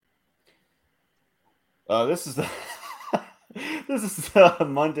This is the this is the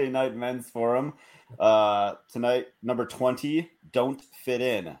Monday Night Men's Forum. Tonight, number 20, Don't Fit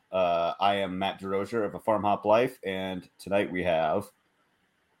In. I am Matt DeRozier of A Farm Hop Life, and tonight we have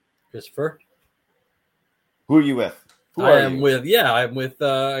Christopher. Who are you with? I'm with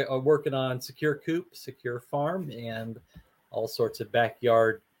working on Secure Coop, Secure Farm, and all sorts of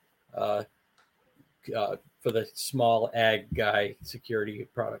backyard for the small ag guy security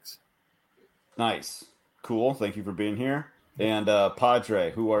products. Nice. Cool. Thank you for being here. And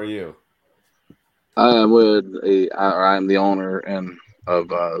Padre, who are you? I'm the owner of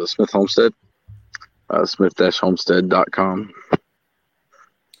the Smith Homestead, smith-homestead.com.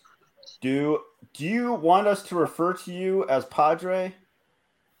 Do you want us to refer to you as Padre?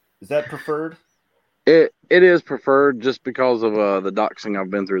 Is that preferred? It is preferred just because of the doxing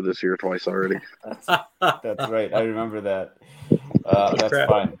I've been through this year twice already. That's right. I remember that. That's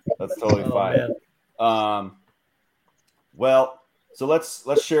fine. That's totally fine. Man. Well, so let's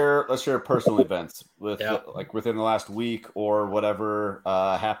share personal events like within the last week or whatever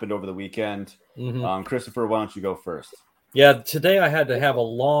happened over the weekend. Mm-hmm. Christopher, why don't you go first? Yeah, today I had to have a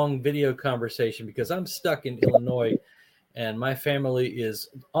long video conversation because I'm stuck in Illinois and my family is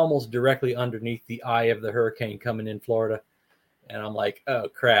almost directly underneath the eye of the hurricane coming in Florida. And I'm like, oh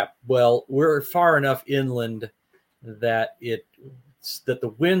crap. Well, we're far enough inland that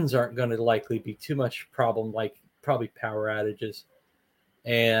the winds aren't going to likely be too much problem, like probably power outages,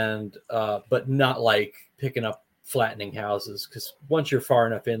 and but not like picking up flattening houses, because once you're far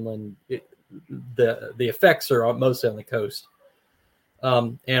enough inland, the effects are mostly on the coast.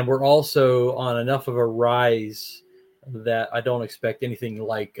 And we're also on enough of a rise that I don't expect anything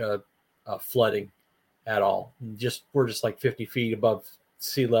like flooding at all. We're just like 50 feet above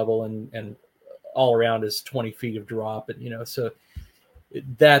sea level, and all around is 20 feet of drop, and so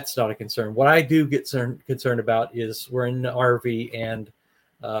that's not a concern. What I do get concerned about is we're in an RV, and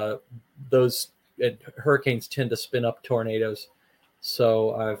those hurricanes tend to spin up tornadoes.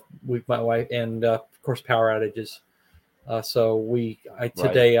 So my wife, and of course power outages.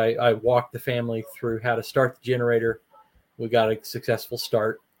 Today I walked the family through how to start the generator. We got a successful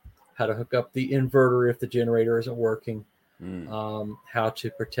start. How to hook up the inverter if the generator isn't working. How to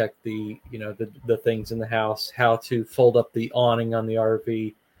protect the things in the house, how to fold up the awning on the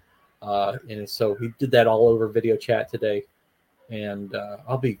RV, and so we did that all over video chat today. And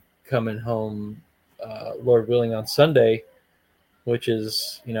I'll be coming home, Lord willing, on Sunday, which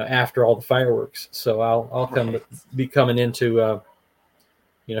is after all the fireworks. So I'll be coming into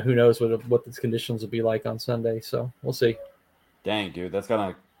who knows what the conditions will be like on Sunday. So we'll see. Dang, dude, that's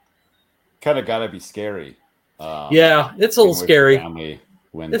gotta be scary. Yeah, it's a little scary.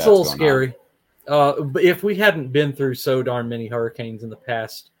 It's a little scary. But if we hadn't been through so darn many hurricanes in the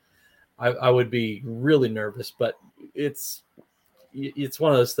past, I would be really nervous. But it's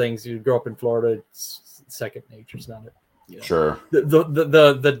one of those things. You grow up in Florida, it's second nature. It's not it. Sure.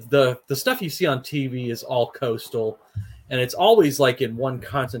 The stuff you see on TV is all coastal, and it's always like in one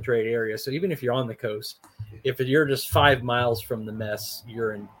concentrated area. So even if you're on the coast, if you're just 5 miles from the mess,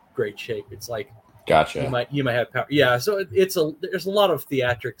 you're in great shape. It's like, gotcha. You might have power. Yeah. So there's a lot of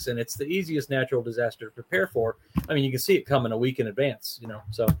theatrics, and it's the easiest natural disaster to prepare for. I mean, you can see it coming a week in advance,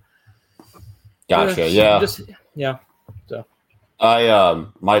 so. Gotcha. Yeah. So.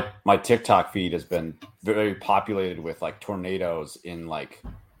 My TikTok feed has been very populated with like tornadoes in like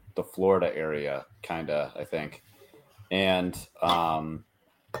the Florida area, kinda, I think. And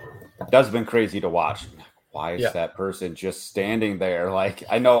that's been crazy to watch. Why is that person just standing there? Like,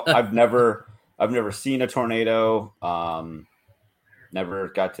 I know I've never seen a tornado. Never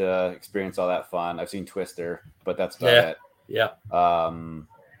got to experience all that fun. I've seen Twister, but that's about it. Yeah.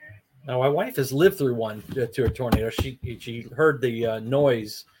 Now, my wife has lived through one to a tornado. She heard the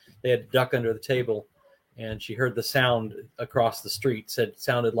noise. They had to duck under the table, and she heard the sound across the street. It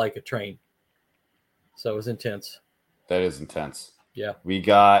sounded like a train. So it was intense. That is intense. Yeah. We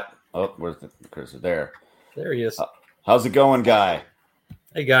got. Oh, where's the cursor? There. There he is. How's it going, Guy?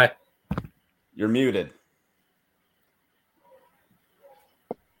 Hey, Guy. You're muted.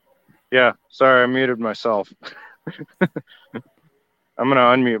 Yeah, sorry, I muted myself. I'm going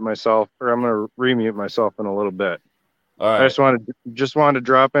to unmute myself, or I'm going to remute myself in a little bit. All right. I just wanted to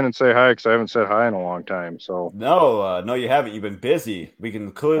drop in and say hi, because I haven't said hi in a long time. So No, you haven't. You've been busy. We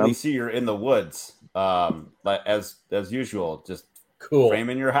can clearly see you're in the woods, as usual, just cool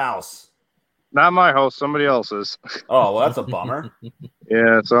framing your house. Not my house, somebody else's. Oh, well, that's a bummer.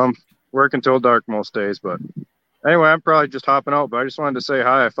 Yeah, so I'm working till dark most days, but anyway, I'm probably just hopping out, but I just wanted to say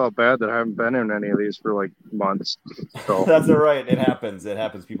hi. I felt bad that I haven't been in any of these for like months. So that's all right. It happens.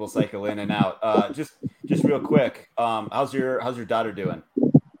 People cycle in and out. Just just real quick, how's your daughter doing?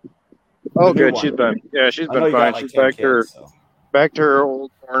 Oh, good. She's been fine. Got, like, she's 10 back kids, back to her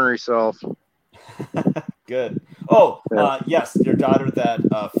old ornery self. Good. Oh, yes, your daughter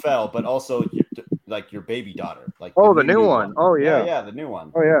that fell, but also your baby daughter. Like the new one. Oh yeah. Yeah, the new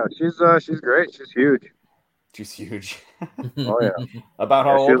one. Oh yeah, she's great. She's huge. She's huge. Oh yeah. About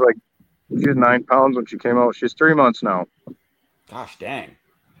how old? She was 9 pounds when she came out. She's 3 months now. Gosh dang.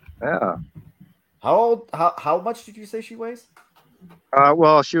 Yeah. How old? How much did you say she weighs?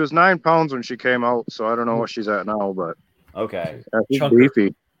 Well, she was 9 pounds when she came out, so I don't know what she's at now, but okay. She's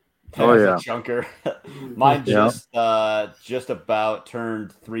beefy. Oh yeah, chunker. Mine just about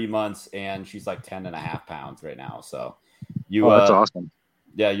turned 3 months, and she's like 10.5 pounds right now. So that's awesome.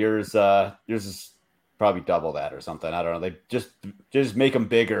 Yeah, yours is probably double that or something. I don't know. They just make them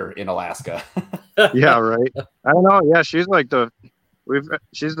bigger in Alaska. Yeah, right. I don't know. Yeah, she's like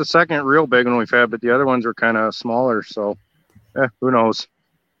she's the second real big one we've had, but the other ones are kind of smaller. So, who knows?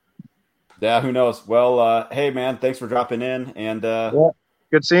 Yeah, who knows? Well, hey man, thanks for dropping in, and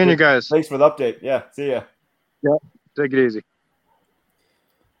good seeing you guys. Thanks for the update. Yeah, see ya. Yeah, take it easy.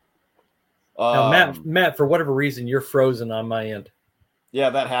 Now, Matt, for whatever reason, you're frozen on my end. Yeah,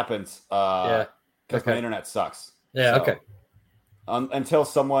 that happens. Yeah, because my internet sucks. Yeah, so, okay. Until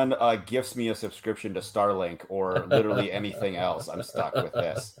someone gifts me a subscription to Starlink or literally anything else, I'm stuck with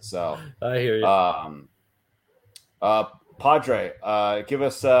this. So I hear you. Padre, give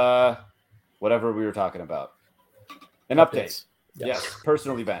us whatever we were talking about. An update. Yes,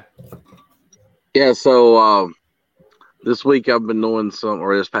 personal event. Yeah, so this week I've been doing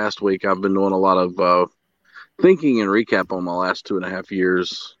this past week I've been doing a lot of thinking and recap on my last 2.5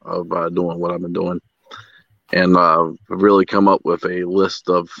 years of doing what I've been doing. And I've really come up with a list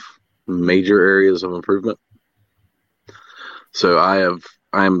of major areas of improvement. So I've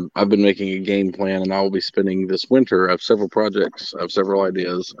been making a game plan, and I will be spending this winter. I have several projects, I have several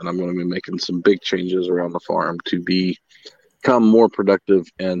ideas, and I'm going to be making some big changes around the farm to become more productive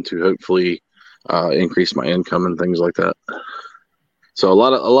and to hopefully increase my income and things like that. So a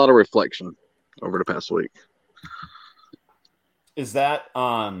lot of reflection over the past week. Is that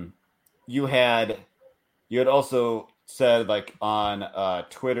you had also said, like, on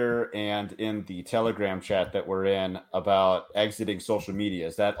Twitter and in the Telegram chat that we're in, about exiting social media.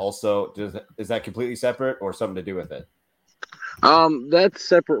 Is that also is that completely separate or something to do with it? That's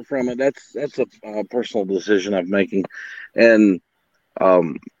separate from it. That's a personal decision I'm making, and I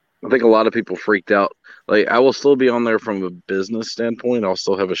think a lot of people freaked out. Like, I will still be on there from a business standpoint. I'll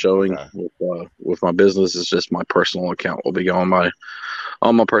still have a showing with my business. It's just my personal account will be on my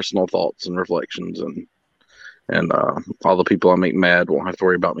personal thoughts and reflections, and all the people I make mad won't have to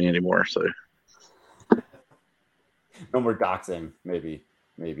worry about me anymore. So no more doxing, maybe.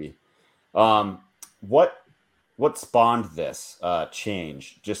 What spawned this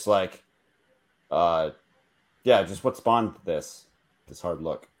change? Just like, just what spawned this hard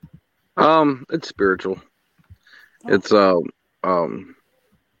look? It's spiritual. It's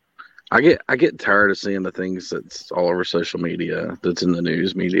I get tired of seeing the things that's all over social media, that's in the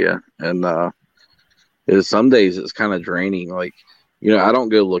news media, and some days it's kind of draining. Like, I don't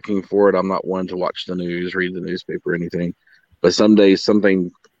go looking for it. I'm not one to watch the news, read the newspaper, or anything. But some days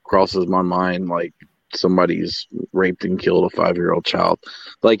something crosses my mind, like somebody's raped and killed a 5-year-old child.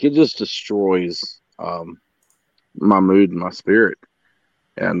 Like, it just destroys my mood and my spirit.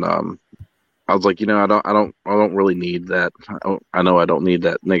 And I was like, I don't really need that. I know I don't need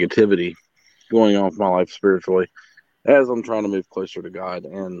that negativity going on with my life spiritually, as I'm trying to move closer to God.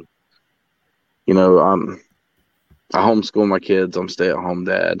 And I homeschool my kids. I'm stay-at-home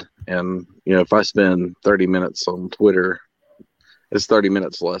dad, and if I spend 30 minutes on Twitter, it's 30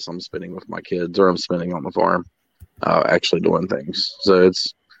 minutes less I'm spending with my kids, or I'm spending on the farm, actually doing things. So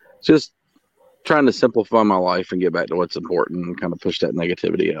it's just trying to simplify my life and get back to what's important and kind of push that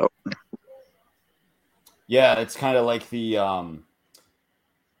negativity out. Yeah, it's kind of like the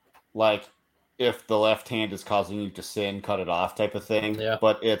like, if the left hand is causing you to sin, cut it off type of thing. Yeah.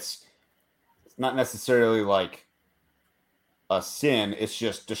 But it's not necessarily like a sin. It's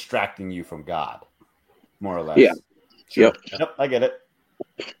just distracting you from God, more or less. Yeah. Sure. Yep. I get it.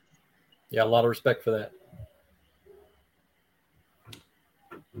 Yeah, a lot of respect for that.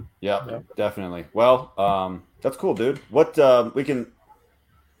 Yeah, definitely. Well, that's cool, dude. What I'm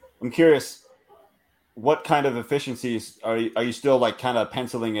curious, what kind of efficiencies are you still, like, kind of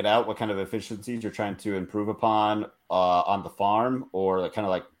penciling it out? What kind of efficiencies you're trying to improve upon on the farm, or like kind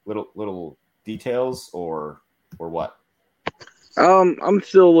of like little details, or what? I'm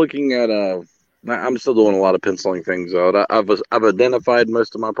still looking at I'm still doing a lot of penciling things out. I've identified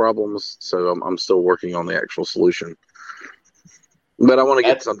most of my problems, so I'm still working on the actual solution. But I want to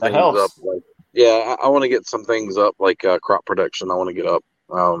get some things up. Like, I want to get some things up, like crop production. I want to get up,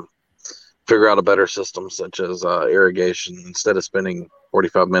 figure out a better system, such as irrigation. Instead of spending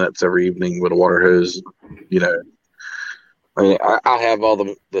 45 minutes every evening with a water hose, I mean, I have all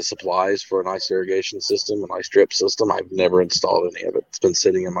the supplies for a nice irrigation system, a nice drip system. I've never installed any of it. It's been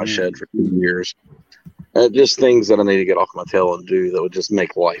sitting in my shed for 2 years. Just things that I need to get off my tail and do that would just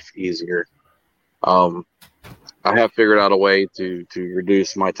make life easier. I have figured out a way to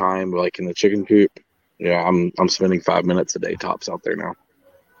reduce my time, like in the chicken coop. Yeah, I'm spending 5 minutes a day tops out there now.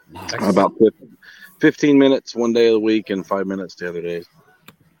 Nice. About 15 minutes one day of the week and 5 minutes the other days.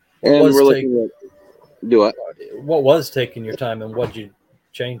 And we're looking at what was taking your time and what'd you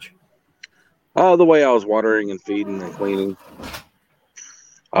change? The way I was watering and feeding and cleaning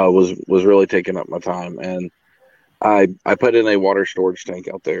was really taking up my time. And I put in a water storage tank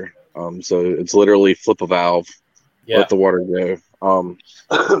out there. So it's literally flip a valve, let the water go.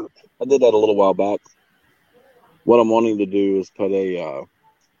 I did that a little while back. What I'm wanting to do is put a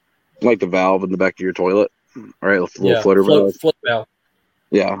like the valve in the back of your toilet, right? A little floater valve. Flip valve.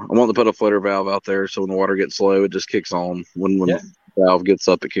 Yeah, I want to put a floater valve out there so when the water gets low, it just kicks on. When the valve gets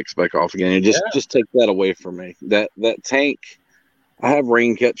up, it kicks back off again. And just take that away from me. That tank, I have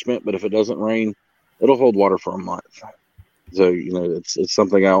rain catchment, but if it doesn't rain, it'll hold water for a month. So it's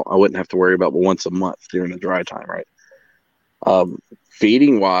something I wouldn't have to worry about, but once a month during the dry time, right?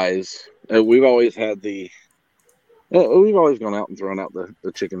 Feeding wise, we've always had we've always gone out and thrown out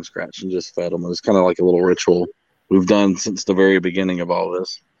the chicken scratch and just fed them. It's kind of like a little ritual we've done since the very beginning of all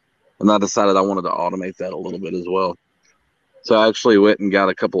this. And I decided I wanted to automate that a little bit as well. So I actually went and got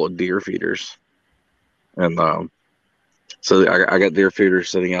a couple of deer feeders. And so I got deer feeders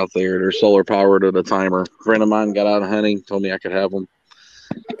sitting out there. They're solar powered with a timer. A friend of mine got out hunting, told me I could have them.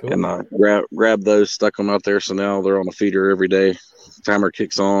 Cool. And grabbed those, stuck them out there. So now they're on a feeder every day. Timer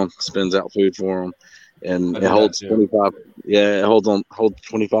kicks on, spins out food for them. And it holds 25. Yeah, it holds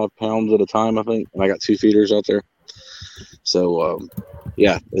 25 pounds at a time, I think. And I got 2 feeders out there. So,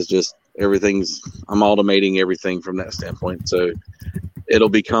 it's just I'm automating everything from that standpoint. So it'll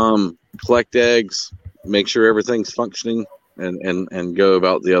become collect eggs, make sure everything's functioning, and go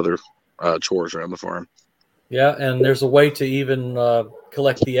about the other chores around the farm. Yeah, and there's a way to even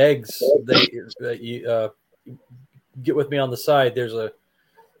collect the eggs that you get with me on the side. There's a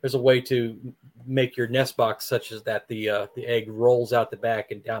way to make your nest box such as that the egg rolls out the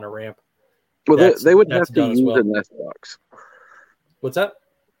back and down a ramp. Well, they would have to use a nest box. What's that?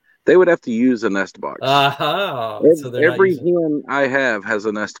 They would have to use a nest box. So every hen I have has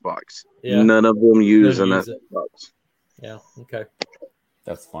a nest box. Yeah. None of them use a nest box. Yeah. Okay.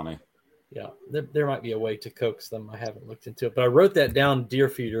 That's funny. Yeah, there might be a way to coax them. I haven't looked into it, but I wrote that down, deer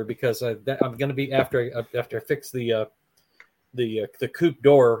feeder, because I'm going to be after I fix the coop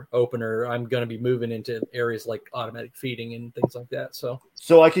door opener. I'm going to be moving into areas like automatic feeding and things like that.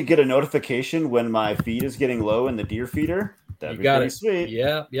 So I could get a notification when my feed is getting low in the deer feeder. That'd be pretty sweet.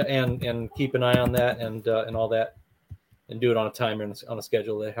 Yeah, and keep an eye on that and all that, and do it on a timer and on a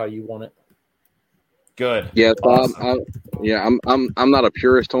schedule how you want it. Good. Yeah, awesome. I'm not a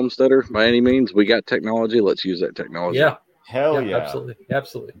purist homesteader by any means. We got technology. Let's use that technology. Yeah. Hell yeah.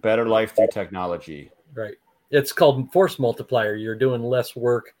 Absolutely. Better life through technology. Right. It's called force multiplier. You're doing less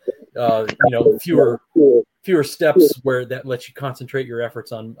work, fewer steps where that lets you concentrate your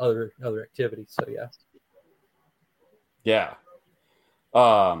efforts on other activities. So yeah. Yeah.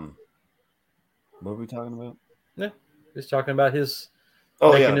 What were we talking about? Yeah. Just talking about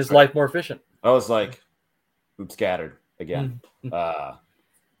making his life more efficient. I was like, I'm scattered again.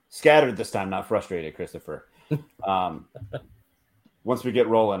 Scattered this time, not frustrated, Christopher. Once we get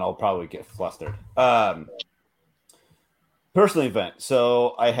rolling, I'll probably get flustered. Personal event.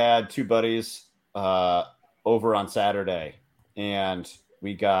 So I had 2 buddies over on Saturday, and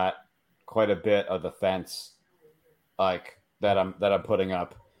we got quite a bit of the fence, like that I'm putting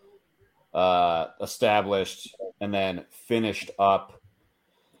up, established, and then finished up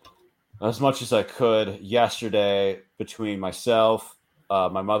as much as I could yesterday between myself,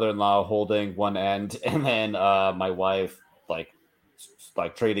 my mother-in-law holding one end, and then my wife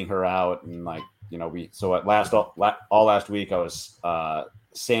like trading her out, and all last week I was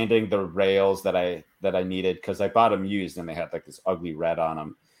sanding the rails that I needed because I bought them used and they had like this ugly red on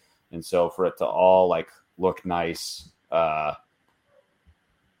them, and so for it to all like look nice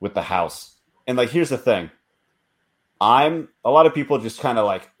with the house. And like here's the thing. A lot of people just kind of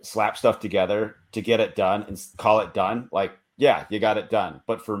like slap stuff together to get it done and call it done. Like, yeah, you got it done.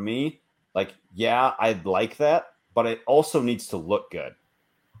 But for me, like, yeah, I'd like that, but it also needs to look good.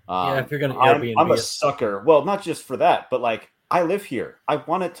 If you're going to Airbnb, I'm a sucker. Well, not just for that, but like, I live here. I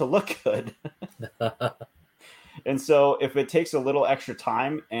want it to look good. And so if it takes a little extra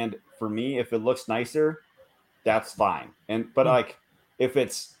time, and for me, if it looks nicer, that's fine. But like, if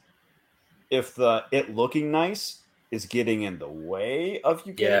it looking nice is getting in the way of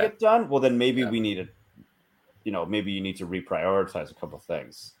you getting it done, well, then maybe we need to, maybe you need to reprioritize a couple of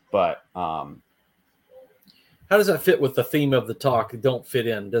things. But how does that fit with the theme of the talk? Don't fit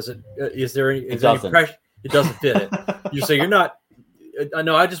in. Does it? Is there any pressure? It doesn't fit it. You're not. I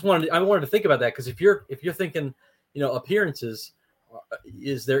know. I wanted to think about that, because if you're thinking, appearances,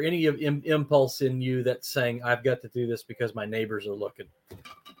 is there any impulse in you that's saying, I've got to do this because my neighbors are looking?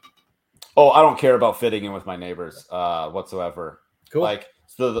 Oh, I don't care about fitting in with my neighbors whatsoever. Cool. Like,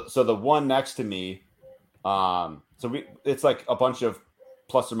 so the one next to me, it's like a bunch of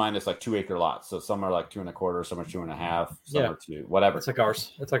plus or minus like 2 acre lots. So some are like 2 1/4, some are 2 1/2, some are 2, whatever. It's like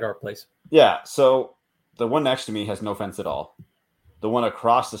ours. It's like our place. Yeah. So the one next to me has no fence at all. The one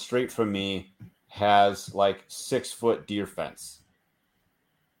across the street from me has like 6-foot deer fence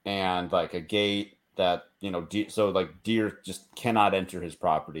and like a gate that, so like deer just cannot enter his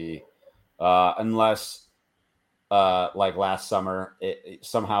property unless like last summer, it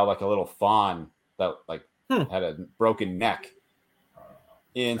somehow like a little fawn that like had a broken neck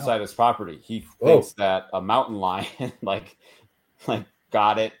inside his property. He thinks that a mountain lion like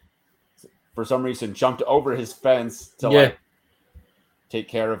got it for some reason, jumped over his fence to like take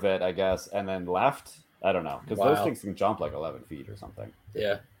care of it, I guess, and then left. I don't know, because those things can jump like 11 feet or something.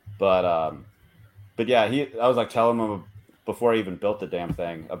 Yeah. But yeah, I was like telling him before I even built the damn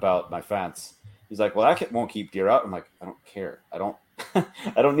thing about my fence. He's like, well, that won't keep deer out. I'm like, I don't care. I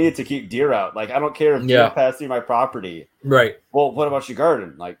don't need it to keep deer out. Like, I don't care if deer pass through my property. Right. Well, what about your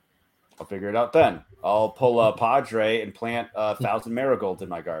garden? Like, I'll figure it out then. I'll pull a Padre and plant 1,000 marigolds in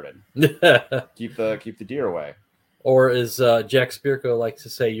my garden. Keep the deer away. Or as Jack Spirko likes to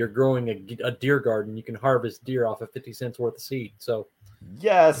say, you're growing a deer garden. You can harvest deer off of 50 cents worth of seed. So,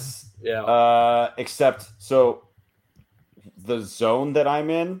 yes. Yeah. Except, so the zone that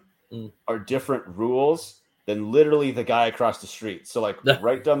I'm in are different rules than literally the guy across the street. So like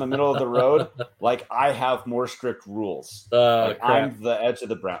right down the middle of the road, like I have more strict rules. I'm the edge of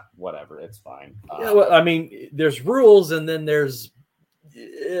the brown. Whatever, it's fine. Well, I mean, there's rules, and then there's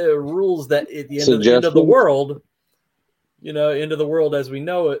rules that at the end of the world, end of the world as we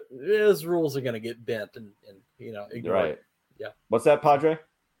know it, those rules are going to get bent and ignored. Right. Yeah. What's that, Padre?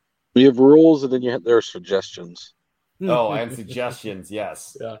 You have rules, and then there are suggestions. Oh, and suggestions,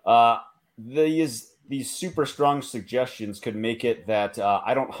 yes. Yeah. These super strong suggestions could make it that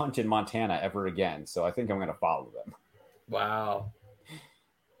I don't hunt in Montana ever again. So I think I'm going to follow them. Wow.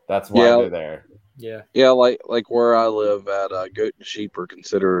 That's why they're there. Yeah. Yeah, like where I live at, goat and sheep are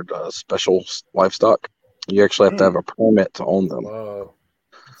considered special livestock. You actually have to have a permit to own them. Whoa.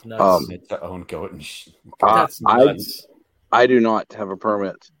 That's nuts. To own goat and sheep. That's nuts. I do not have a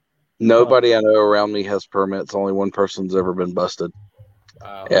permit. Nobody I know around me has permits. Only one person's ever been busted.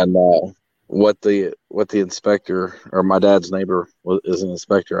 Wow. And what the inspector, or my dad's neighbor is an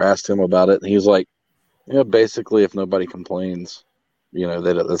inspector, asked him about it, and he was like, basically if nobody complains,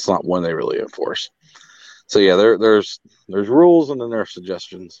 that's not one they really enforce. So yeah, there's rules, and then there are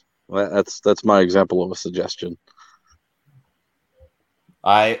suggestions. That's my example of a suggestion.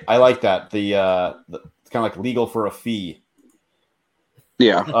 I like that. The it's kind of like legal for a fee.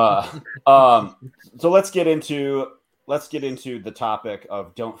 Yeah. So let's get into the topic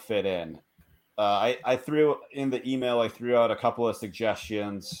of don't fit in. I threw in the email. I threw out a couple of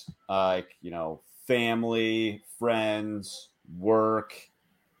suggestions, like family, friends, work,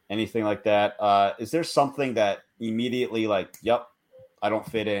 anything like that. Is there something that immediately like, yep, I don't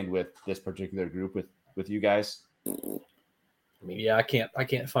fit in with this particular group with you guys? I mean, yeah, I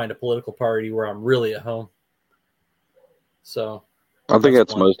can't find a political party where I'm really at home. So I think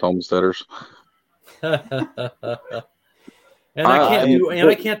that's most homesteaders. And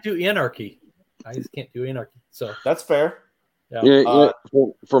I can't do anarchy. I just can't do anarchy. So that's fair. Yeah.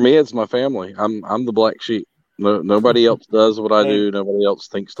 For me, it's my family. I'm the black sheep. No, nobody else does what I do. Nobody else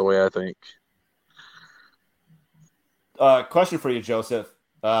thinks the way I think. Question for you, Joseph,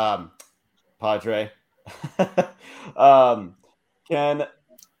 Padre. Can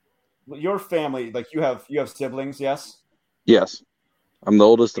your family, like you have siblings? Yes. Yes, I'm the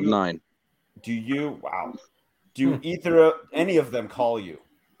oldest of 9. Do you? Wow. Do any of them call you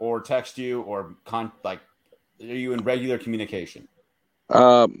or text you or are you in regular communication?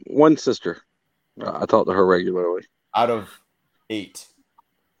 One sister. I talk to her regularly. Out of 8.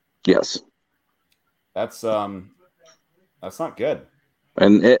 Yes. That's not good.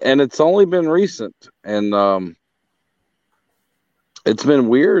 And it's only been recent, and it's been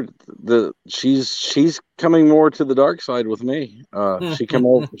weird. She's coming more to the dark side with me. She came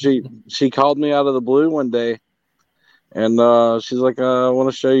over. She called me out of the blue one day, and she's like, "I want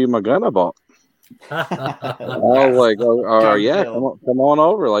to show you my gun I bought." I was like, "Yeah, come on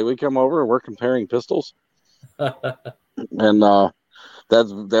over." Like we come over and we're comparing pistols, and that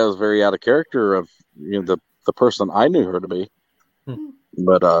was very out of character of the person I knew her to be.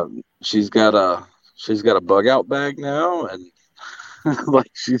 But she's got a bug out bag now, and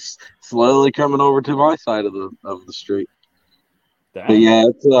like she's slowly coming over to my side of the street. Dang. But yeah,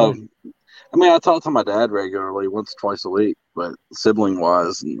 it's I mean, I talk to my dad regularly, once, twice a week, but sibling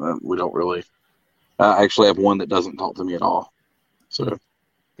wise, we don't really. I actually have one that doesn't talk to me at all. So,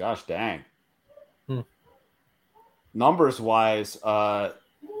 gosh dang. Numbers wise,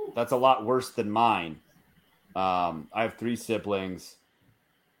 that's a lot worse than mine. I have 3 siblings,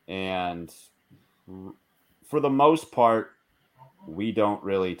 and for the most part, we don't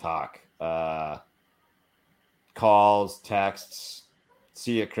really talk. Calls, texts,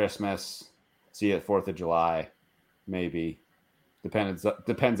 see you at Christmas, see you at 4th of July, maybe. Depends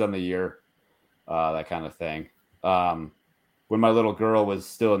on the year, that kind of thing. When my little girl was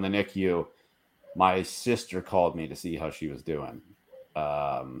still in the NICU, my sister called me to see how she was doing.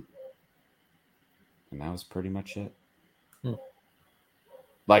 And that was pretty much it.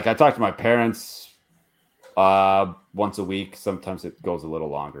 Like, I talk to my parents once a week. Sometimes it goes a little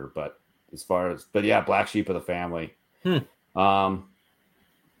longer, but yeah, black sheep of the family. Couldn't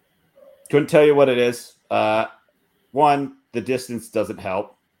tell you what it is. One, the distance doesn't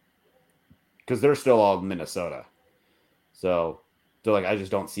help because they're still all in Minnesota. So like, I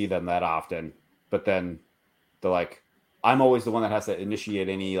just don't see them that often. But then they're like, I'm always the one that has to initiate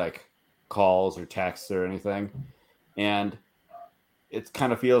any like calls or texts or anything. And it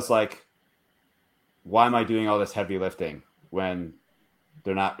kind of feels like, why am I doing all this heavy lifting when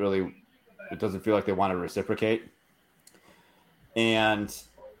they're not really, it doesn't feel like they want to reciprocate. And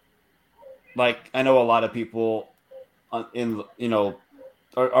like, I know a lot of people are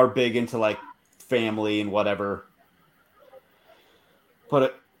big into like family and whatever,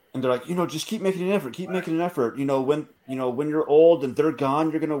 and they're like, just keep making an effort. When you're old and they're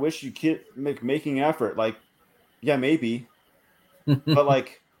gone, you're going to wish you keep making effort. Like, yeah, maybe. But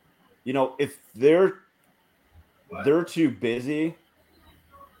like, if they're too busy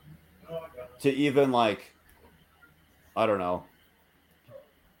to even like, I don't know,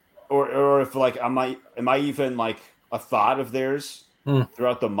 or if like, am I even like a thought of theirs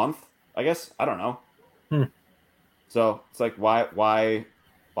throughout the month? I guess, I don't know. So it's like, why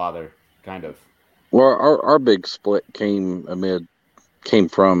bother, kind of. Well, our big split came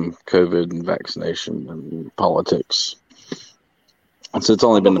from COVID and vaccination and politics. And so it's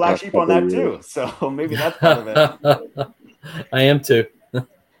only been the black past sheep on that years. too. So maybe that's part of it. I am too.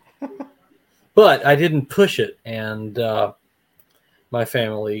 But I didn't push it, and my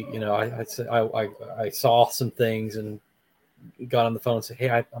family, I saw some things and got on the phone and said, "Hey,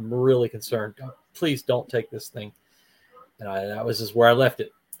 I'm really concerned. Please don't take this thing." And that was just where I left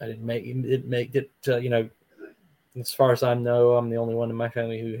it. I didn't make it. As far as I know, I'm the only one in my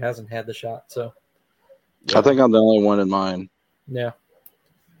family who hasn't had the shot. So, yeah. I think I'm the only one in mine. Yeah.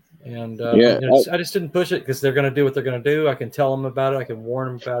 And I just didn't push it because they're going to do what they're going to do. I can tell them about it. I can warn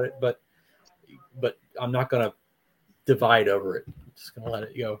them about it, but I'm not going to divide over it. I'm just going to let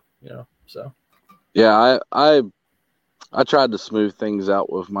it go, so. Yeah. I tried to smooth things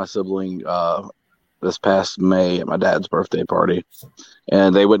out with my sibling, this past May at my dad's birthday party,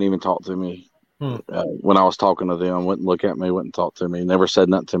 and they wouldn't even talk to me. When I was talking to them, wouldn't look at me, wouldn't talk to me, never said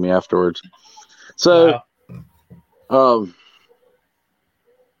nothing to me afterwards. So, wow.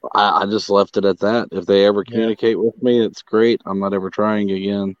 I just left it at that. If they ever communicate with me, it's great. I'm not ever trying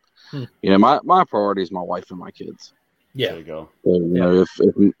again. My priority is my wife and my kids. Yeah. There you go. So,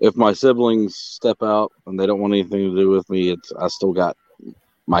 if my siblings step out and they don't want anything to do with me, I still got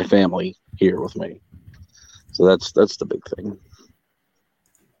my family here with me. So that's the big thing.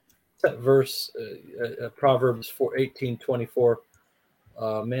 That verse, Proverbs 18:24.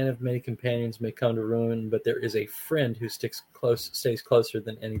 Man of many companions may come to ruin, but there is a friend who stays closer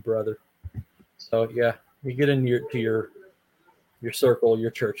than any brother. So yeah, you get into your circle,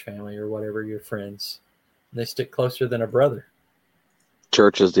 your church family, or whatever, your friends, and they stick closer than a brother.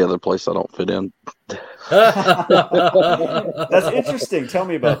 Church is the other place I don't fit in. That's interesting. Tell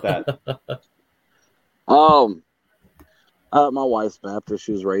me about that. My wife's Baptist.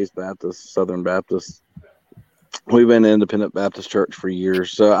 She was raised Baptist, Southern Baptist. we've been an independent Baptist church for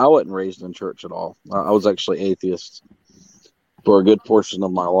years. So I wasn't raised in church at all. I was actually atheist for a good portion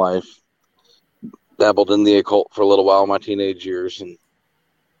of my life. Dabbled in the occult for a little while in my teenage years and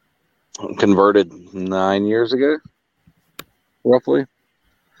converted 9 years ago, roughly.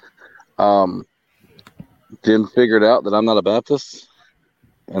 Then figured out that I'm not a Baptist,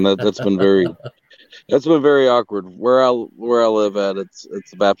 and that's been very awkward. Where I live at,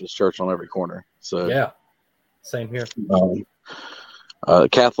 it's a Baptist church on every corner. So yeah, same here.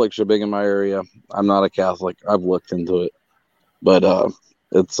 Catholics are big in my area. I'm not a Catholic. I've looked into it, but I'm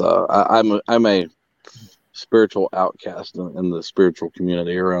a spiritual outcast in the spiritual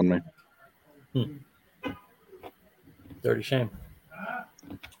community around me. Dirty shame.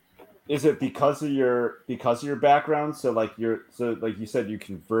 Is it because of your background? So like you said, you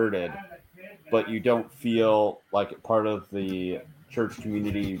converted, but you don't feel like part of the church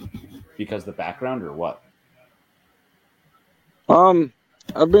community because of the background, or what?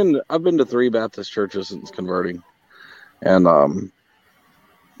 I've been to 3 Baptist churches since converting, and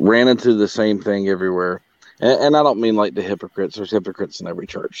ran into the same thing everywhere. And I don't mean like the hypocrites. There's hypocrites in every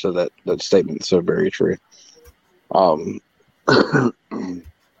church, so that statement's so very true.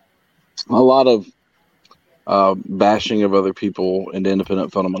 A lot of bashing of other people in the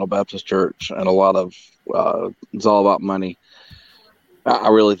Independent Fundamental Baptist Church, and a lot of it's all about money. I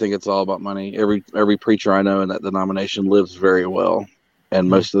really think it's all about money. Every preacher I know in that denomination lives very well, and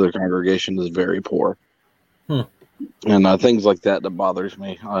most of their congregation is very poor. And things like that bothers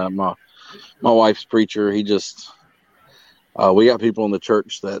me. My wife's preacher. He just we got people in the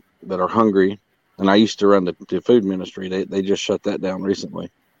church that are hungry, and I used to run the food ministry. They just shut that down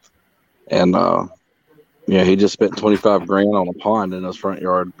recently. And, he just spent $25,000 on a pond in his front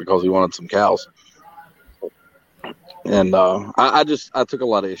yard because he wanted some cows. And I took a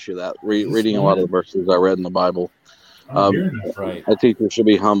lot of issue with that, reading a lot of the verses I read in the Bible. Right. A teacher should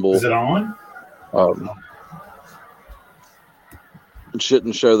be humble. Is it on?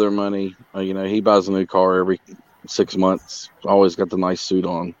 Shouldn't show their money. He buys a new car every 6 months. Always got the nice suit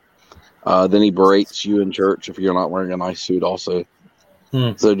on. Then he berates you in church if you're not wearing a nice suit also.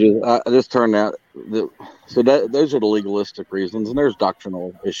 So I just turned out. Those are the legalistic reasons, and there's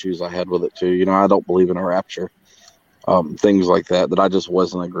doctrinal issues I had with it too. I don't believe in a rapture, things like that I just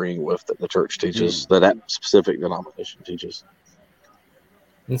wasn't agreeing with that the church teaches, that specific denomination teaches.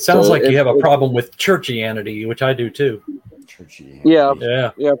 It sounds like you have a problem with churchianity, which I do too.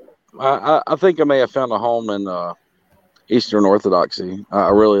 Churchianity. Yeah. I think I may have found a home in Eastern Orthodoxy. I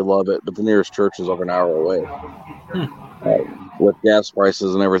really love it, but the nearest church is over an hour away. With gas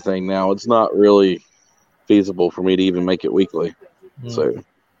prices and everything now, it's not really feasible for me to even make it weekly. So,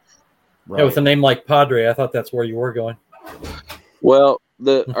 yeah, with a name like Padre, I thought that's where you were going. Well,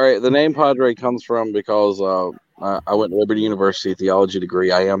 the name Padre comes from because I went to Liberty University, theology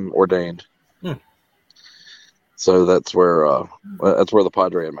degree. I am ordained, so that's where the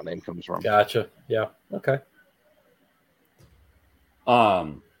Padre in my name comes from. Gotcha. Yeah. Okay.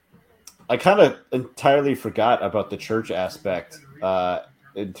 I kind of entirely forgot about the church aspect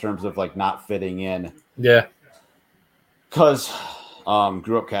in terms of like not fitting in. Yeah. Because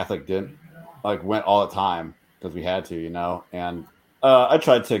grew up Catholic, didn't went all the time because we had to, and I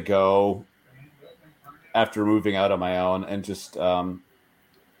tried to go after moving out on my own, and just it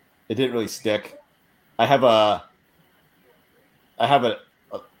didn't really stick. I have a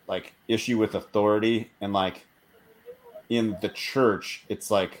like issue with authority, and like in the church, it's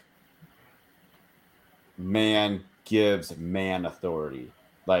like man gives man authority.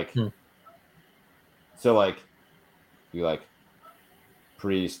 Like, so like you like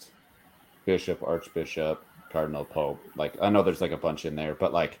priest, bishop, archbishop, cardinal, pope. Like, I know there's like a bunch in there,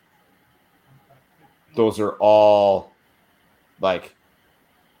 but like those are all like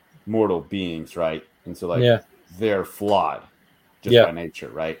mortal beings, right? And so like they're flawed just by nature,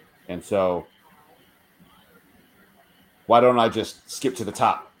 right? And so why don't I just skip to the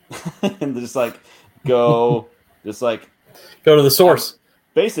top and just like go to the source?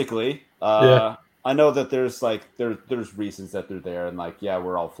 Basically, I know that there's like there's reasons that they're there, and like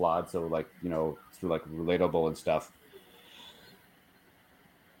we're all flawed, so like it's like relatable and stuff.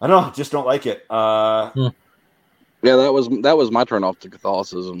 I don't know, just don't like it. Yeah, that was my turn off to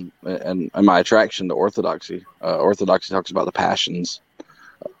Catholicism and my attraction to Orthodoxy. Orthodoxy talks about the passions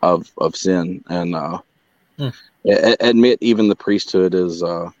of sin, and admit even the priesthood is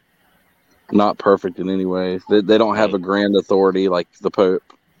not perfect in any way. They don't have a grand authority like the Pope.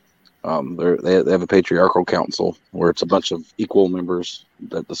 They have a patriarchal council where it's a bunch of equal members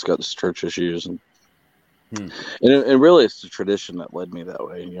that discuss church issues. And And really, it's the tradition that led me that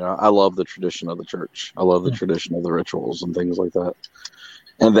way. I love the tradition of the church. I love the tradition of the rituals and things like that.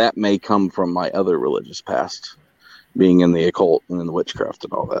 And that may come from my other religious past, being in the occult and in the witchcraft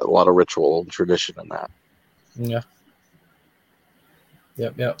and all that. A lot of ritual and tradition in that. Yeah.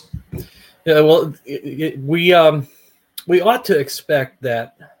 Yep. Yeah. Well, we ought to expect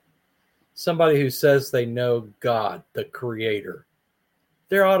that somebody who says they know God, the Creator,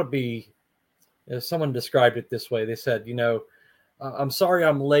 there ought to be. Someone described it this way. They said, I'm sorry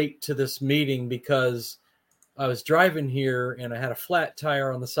I'm late to this meeting because I was driving here and I had a flat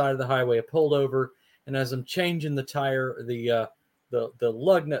tire on the side of the highway. I pulled over, and as I'm changing the tire, the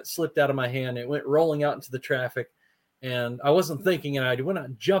lug nut slipped out of my hand. It went rolling out into the traffic, and I wasn't thinking. And I went out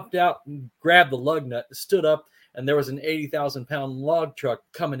and jumped out and grabbed the lug nut, stood up, and there was an 80,000-pound log truck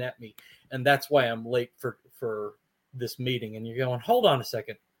coming at me, and that's why I'm late for this meeting. And you're going, hold on a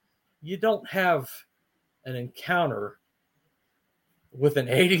second. You don't have an encounter with an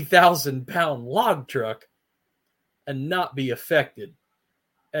 80,000-pound log truck and not be affected.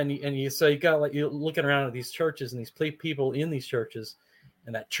 And you got you're looking around at these churches and these people in these churches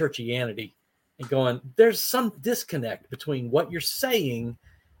and that churchianity and going, there's some disconnect between what you're saying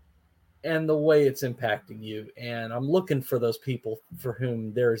and the way it's impacting you. And I'm looking for those people for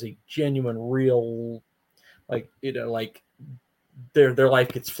whom there is a genuine, real, their life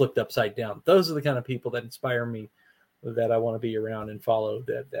gets flipped upside down. Those are the kind of people that inspire me, that I want to be around and follow.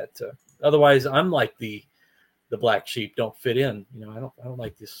 Otherwise, I'm like the black sheep, don't fit in. I don't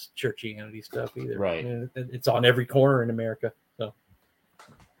like this churchianity stuff either. Right. It's on every corner in America. So,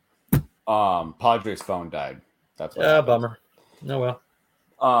 Padre's phone died. That's what bummer. Oh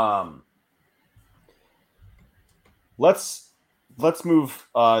well. Let's move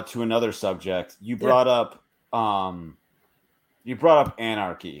to another subject. You brought up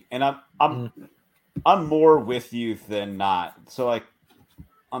anarchy, and I'm more with you than not. So, like,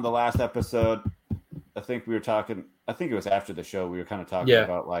 on the last episode, I think we were talking. I think it was after the show. We were kind of talking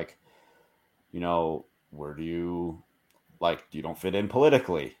about, like, where do you don't fit in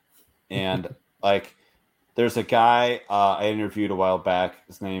politically, and like, there's a guy I interviewed a while back.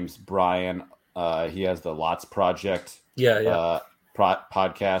 His name's Brian. He has the Lots Project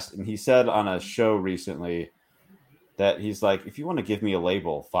podcast, and he said on a show recently that he's like, if you want to give me a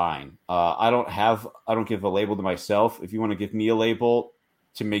label, fine. I don't give a label to myself. If you want to give me a label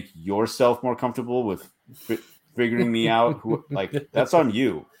to make yourself more comfortable with figuring me out, that's on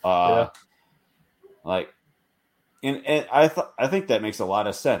you. And I think that makes a lot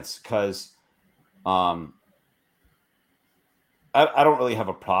of sense, because I don't really have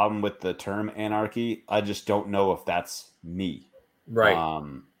a problem with the term anarchy. I just don't know if that's me. Right.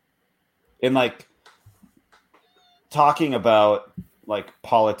 And like, talking about like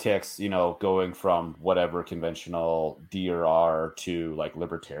politics, going from whatever conventional D or R to like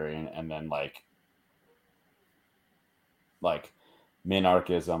libertarian, and then like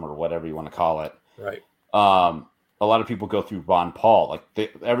minarchism or whatever you want to call it. Right. A lot of people go through Ron Paul.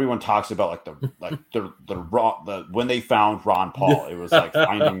 Everyone talks about the when they found Ron Paul, it was like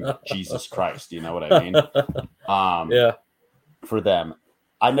finding Jesus Christ. You know what I mean? For them,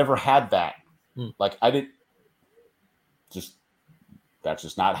 I never had that. Like, I didn't. That's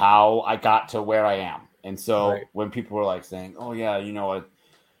just not how I got to where I am. And so when people were like saying, "Oh yeah, I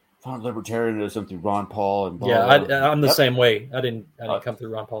found libertarianism through Ron Paul," and blah, blah, I'm the same way. I didn't come through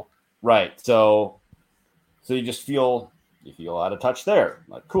Ron Paul. Right. So you just feel out of touch there.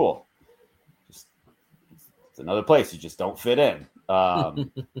 Like, cool. It's another place you just don't fit in.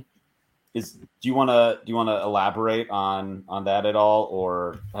 Do you want to elaborate on that at all,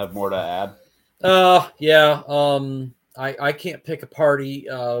 or have more to add? I can't pick a party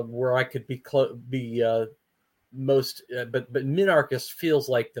where I could be most, but minarchist feels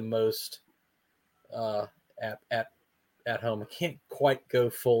like the most at home. I can't quite go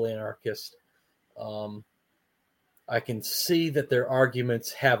full anarchist. I can see that their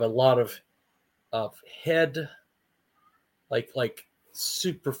arguments have a lot of head, like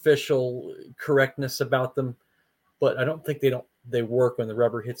superficial correctness about them, but I don't think they work when the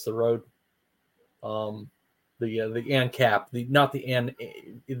rubber hits the road. The ANCAP,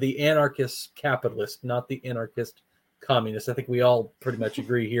 the anarchist capitalist, not the anarchist communist. I think we all pretty much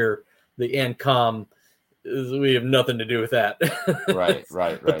agree here. The ANCOM, we have nothing to do with that. Right.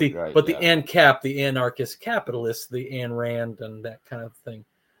 The ANCAP, the anarchist capitalist, the Ayn Rand and that kind of thing.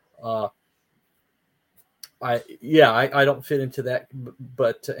 I don't fit into that,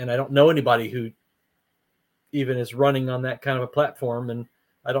 but I don't know anybody who even is running on that kind of a platform, and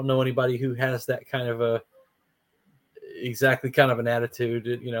I don't know anybody who has that kind of exactly kind of an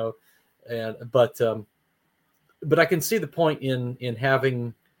attitude, but but I can see the point in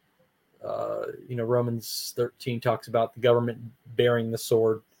having, Romans 13 talks about the government bearing the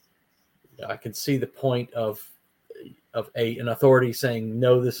sword. I can see the point of an authority saying,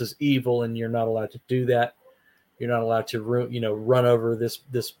 no, this is evil, and you're not allowed to do that. You're not allowed to run over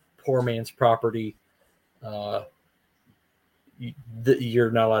this poor man's property. You're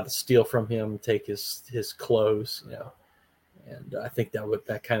not allowed to steal from him, take his clothes, And I think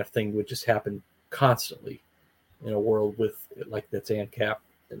that kind of thing would just happen constantly in a world that's ANCAP.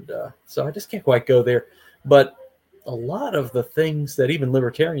 And so I just can't quite go there. But a lot of the things that even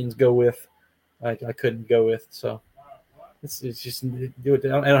libertarians go with, I couldn't go with. So it's just do it. I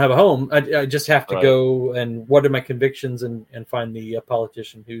don't have a home. I just have to go and what are my convictions and find the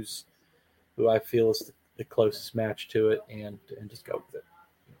politician who I feel is the closest match to it and just go with it.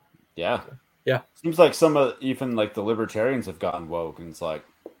 Yeah. So, yeah. Seems like even like the libertarians have gotten woke, and it's like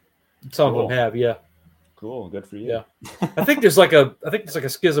some of them have, yeah. Cool, good for you. Yeah. I think there's like a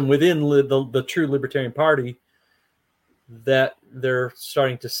schism within the true Libertarian Party that they're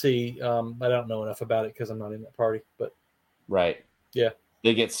starting to see. I don't know enough about it because I'm not in that party, but right. Yeah.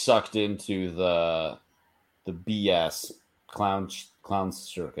 They get sucked into the BS clown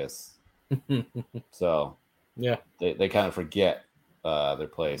circus. So yeah, they kind of forget their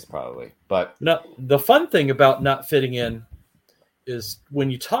place probably. But no, the fun thing about not fitting in is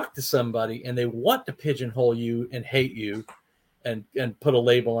when you talk to somebody and they want to pigeonhole you and hate you and put a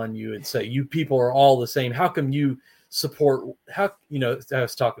label on you and say, you people are all the same. How come you support, I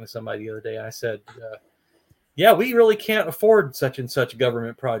was talking to somebody the other day. And I said, yeah, we really can't afford such and such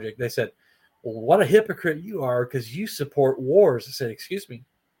government project. They said, well, what a hypocrite you are because you support wars. I said, excuse me,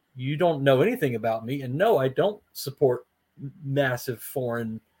 you don't know anything about me. And no, I don't support massive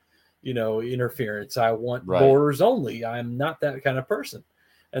foreign interference. I want borders only. I'm not that kind of person.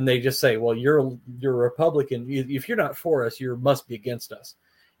 And they just say, well, you're a Republican. If you're not for us, you must be against us.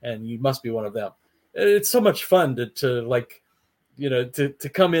 And you must be one of them. It's so much fun to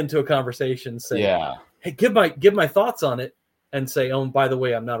come into a conversation and say, yeah, hey, give my thoughts on it and say, oh, by the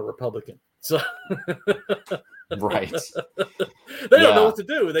way, I'm not a Republican. So right. They don't know what to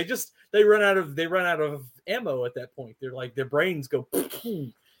do. They run out of ammo at that point. They're like, their brains go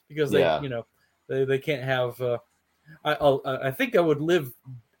because they can't have. I think I would live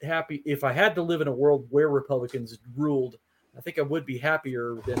happy if I had to live in a world where Republicans ruled. I think I would be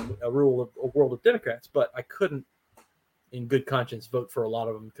happier than a world of Democrats, but I couldn't, in good conscience, vote for a lot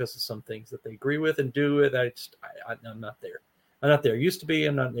of them because of some things that they agree with and do with. I'm not there. I'm not there. Used to be.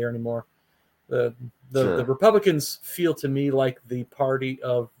 I'm not there anymore. The Republicans feel to me like the party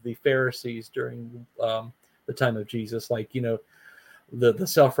of the Pharisees during the time of Jesus. Like, the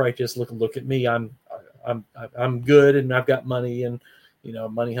self-righteous look at me. I'm good and I've got money and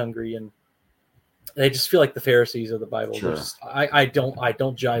money hungry, and they just feel like the Pharisees of the Bible. Sure. I don't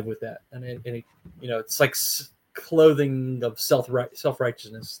jive with that, and it's like clothing of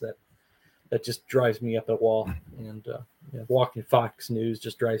self-righteousness that just drives me up a wall, and watching Fox News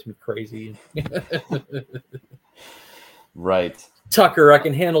just drives me crazy. Right. Tucker, I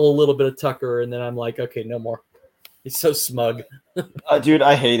can handle a little bit of Tucker, and then I'm like, okay, no more. He's so smug. Dude,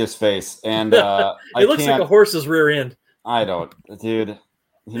 I hate his face, and it looks like a horse's rear end. I don't, dude.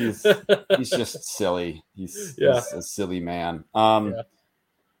 He's just silly. He's a silly man.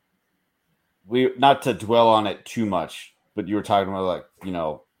 We not to dwell on it too much, but you were talking about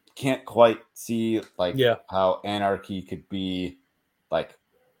can't quite see how anarchy could be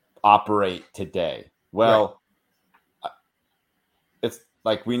operate today. Well, it's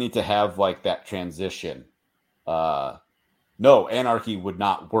like we need to have that transition. No, anarchy would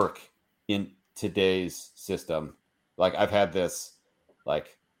not work in today's system. I've had this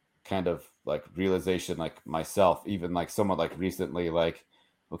kind of realization myself, even somewhat recently,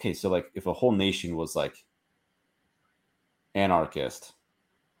 okay, so if a whole nation was anarchist,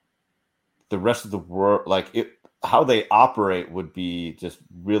 the rest of the world, how they operate would be just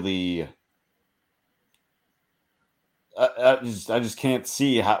really. I just can't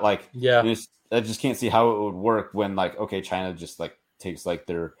see how I just can't see how it would work when okay, China just takes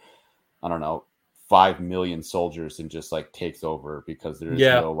their, I don't know, 5 million soldiers and just takes over because there's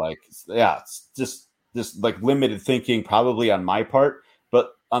no it's just limited thinking probably on my part,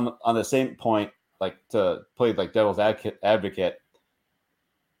 but on the same point, to play devil's advocate,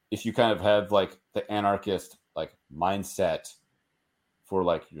 if you kind of have the anarchist mindset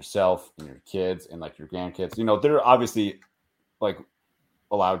for yourself and your kids and your grandkids, they're obviously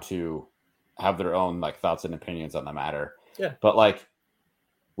allowed to have their own thoughts and opinions on the matter. Yeah. But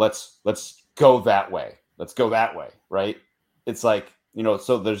let's go that way. Let's go that way, right? It's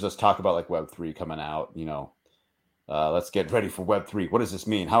so there's this talk about Web3 coming out, let's get ready for Web 3. What does this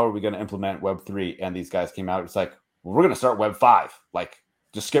mean? How are we going to implement Web 3? And these guys came out. It's like, well, we're going to start Web 5. Like,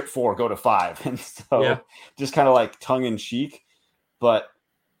 just skip 4, go to 5. And so just kind of like tongue in cheek. But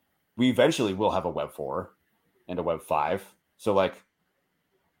we eventually will have a Web 4 and a Web 5. So like,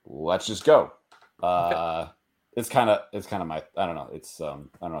 let's just go. Okay. It's kind of my, I don't know. It's, I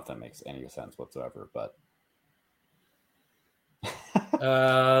don't know if that makes any sense whatsoever, but.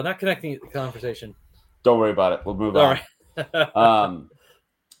 Not connecting the conversation. Don't worry about it. We'll move on. All right.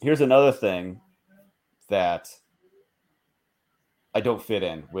 Here's another thing that I don't fit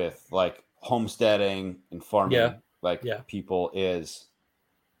in with, like homesteading and farming, people is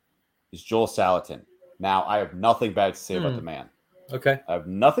Joel Salatin. Now, I have nothing bad to say about the man. Okay. I have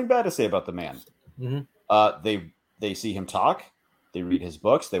nothing bad to say about the man. Mm-hmm. They see him talk, they read his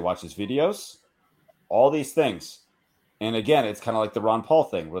books, they watch his videos, all these things. And again, it's kind of like the Ron Paul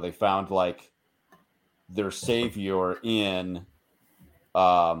thing where they found like their savior in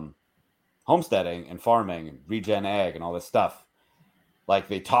homesteading and farming and regen ag and all this stuff. Like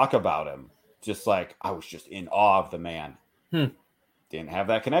they talk about him just like I was just in awe of the man. Didn't have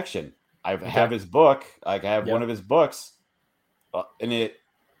that connection. I have his book. Like I have one of his books, and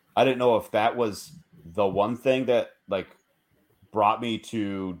I didn't know if that was the one thing that like brought me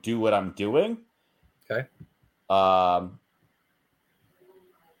to do what I'm doing. Okay. But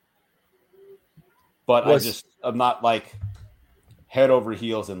I'm not like head over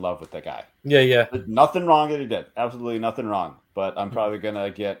heels in love with the guy. Yeah. There's nothing wrong that he did. Absolutely nothing wrong. But I'm probably gonna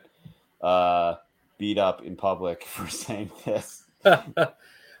get beat up in public for saying this.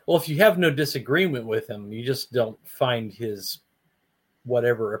 Well, if you have no disagreement with him, you just don't find his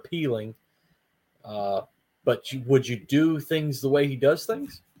whatever appealing. But would you do things the way he does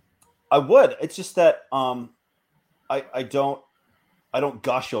things? I would. It's just that I don't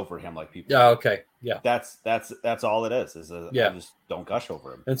gush over him like people. Yeah. Okay. Yeah. That's all it is. I just don't gush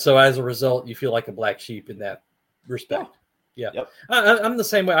over him. And so as a result, you feel like a black sheep in that respect. Yeah. Yep. I'm the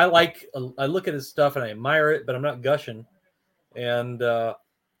same way. I look at his stuff and I admire it, but I'm not gushing. And I'm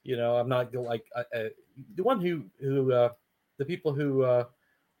not like the one who the people who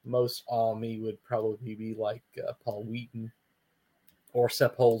most awe me would probably be like Paul Wheaton or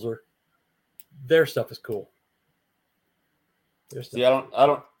Sepp Holzer. Their stuff is cool. See, I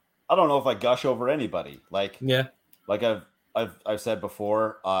don't know if I gush over anybody. Like I've said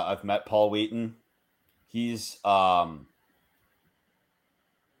before, I've met Paul Wheaton. He's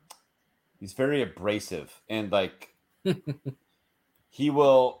very abrasive and like he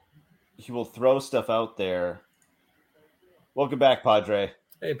will throw stuff out there. Welcome back, Padre.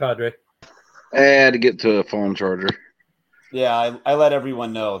 Hey, Padre. I had to get to a phone charger. Yeah, I let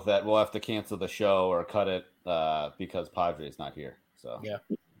everyone know that we'll have to cancel the show or cut it because Padre's not here. So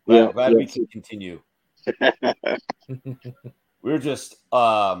glad we can continue. We were just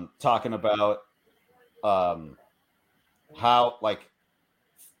talking about how like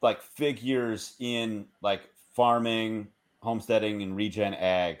figures in like farming, homesteading, and regen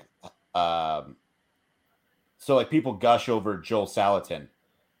ag. So like people gush over Joel Salatin,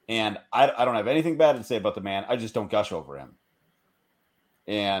 and I don't have anything bad to say about the man. I just don't gush over him.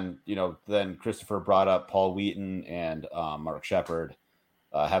 And then Christopher brought up Paul Wheaton and Mark Shepard.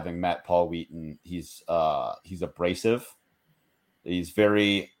 Having met Paul Wheaton, he's abrasive. He's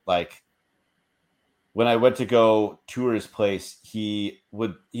very like. When I went to go tour his place, he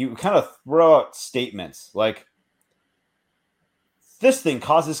would kind of throw out statements like, "This thing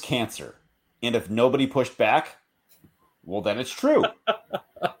causes cancer." And if nobody pushed back, well, then it's true.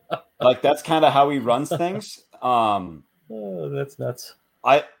 Like that's kind of how he runs things. Oh, that's nuts.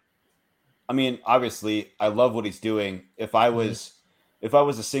 I mean, obviously, I love what he's doing. If I was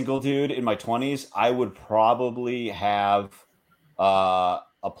a single dude in my 20s, I would probably have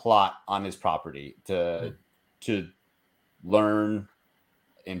a plot on his property to learn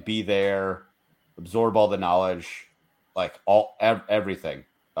and be there, absorb all the knowledge, like everything.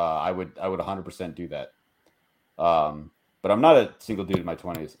 I would 100% do that. But I'm not a single dude in my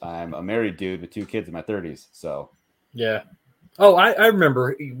 20s. I'm a married dude with 2 kids in my 30s. So yeah. Oh, I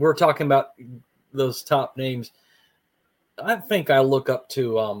remember we're talking about those top names. I think I look up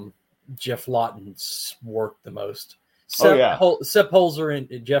to Jeff Lawton's work the most. Sepp Holzer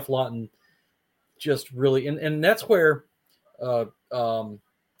and Jeff Lawton just really, and that's where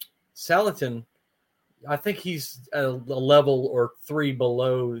Salatin, I think he's at a level or 3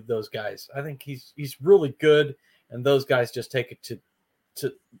 below those guys. I think he's really good, and those guys just take it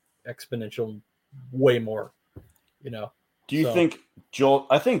to exponential way more, Do you think Joel?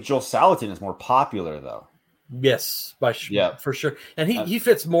 I think Joel Salatin is more popular though. Yes, for sure, and he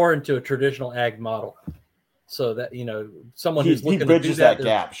fits more into a traditional ag model. so that someone who's he looking bridges to do that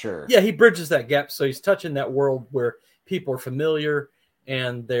gap. Sure. Yeah, he bridges that gap. So he's touching that world where people are familiar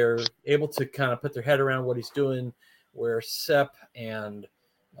and they're able to kind of put their head around what he's doing. Where Sepp and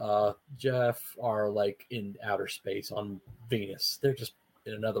Jeff are like in outer space on Venus. They're just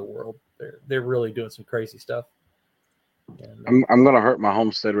in another world. They're really doing some crazy stuff. And, I'm going to hurt my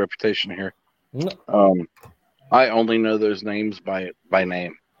homestead reputation here. I only know those names by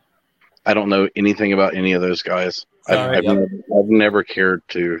name. I don't know anything about any of those guys. I've never cared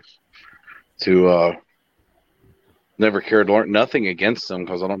to learn nothing against them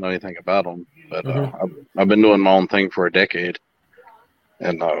because I don't know anything about them. But I've been doing my own thing for a decade,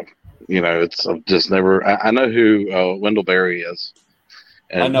 and it's just never. I know who Wendell Berry is.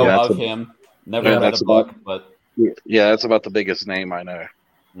 And, I know of him. Never read a book, but yeah, that's about the biggest name I know.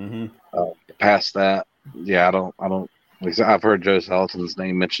 Mm-hmm. Past that, yeah, I don't. I've heard Joe Salatin's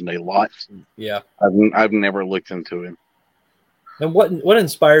name mentioned a lot. Yeah, I've never looked into him. And what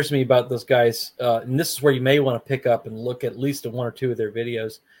inspires me about those guys, and this is where you may want to pick up and look at least at one or two of their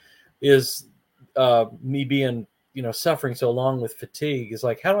videos, is me being suffering so long with fatigue. Is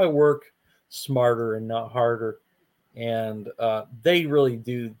like, how do I work smarter and not harder? And they really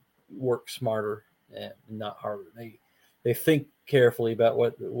do work smarter and not harder. They think carefully about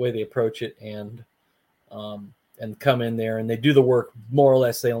the way they approach it, and come in there and they do the work more or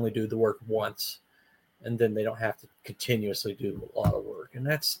less. They only do the work once, and then they don't have to continuously do a lot of work. And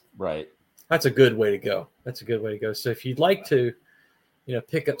that's right. That's a good way to go. That's a good way to go. So if you'd like to,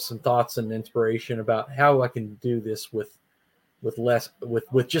 pick up some thoughts and inspiration about how I can do this with less, with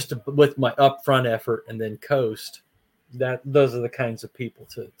my upfront effort and then coast, those are the kinds of people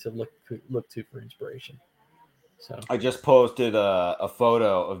to look to for inspiration. So I just posted a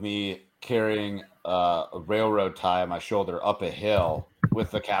photo of me carrying a railroad tie on my shoulder up a hill with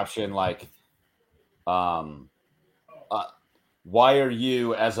the caption like, why are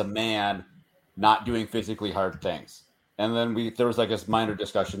you as a man not doing physically hard things? And then there was like this minor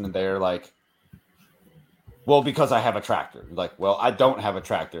discussion in there, like, well, because I have a tractor. Like, well, I don't have a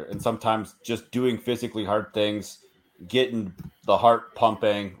tractor. And sometimes just doing physically hard things, getting the heart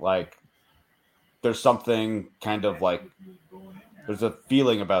pumping, like there's something kind of like, there's a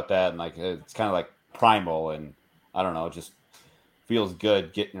feeling about that. And like, it's kind of like primal. And I don't know, it just feels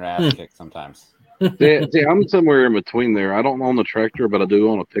good getting your ass kicked sometimes. See, I'm somewhere in between there. I don't own a tractor, but I do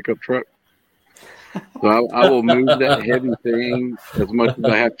own a pickup truck. So I will move that heavy thing as much as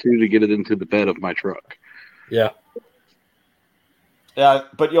I have to get it into the bed of my truck. Yeah. Yeah,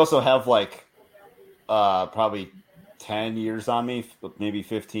 but you also have like probably 10 years on me, maybe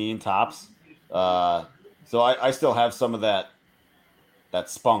 15 tops. So I still have some of that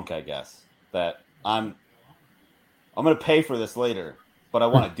spunk, I guess, that I'm going to pay for this later, but I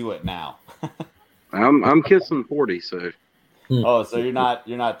want to do it now. I'm kissing 40, so. Oh, so you're not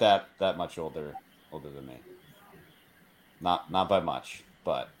that much older than me. Not by much,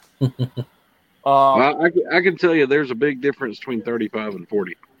 but I can tell you there's a big difference between 35 and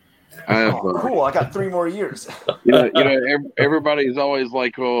 40. I have, cool. I got 3 more years. Everybody's always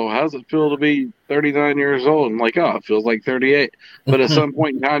like, "Oh, how does it feel to be 39 years old?" I'm like, "Oh, it feels like 38." But at some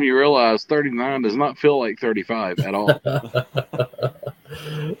point in time, you realize 39 does not feel like 35 at all.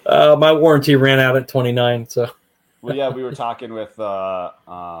 My warranty ran out at 29, so. Well, yeah, we were talking with Scott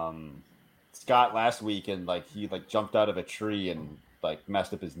last week, and like he like jumped out of a tree and like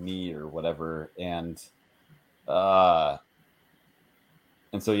messed up his knee or whatever, and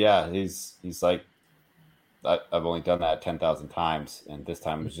so yeah, he's like, I've only done that 10,000 times, and this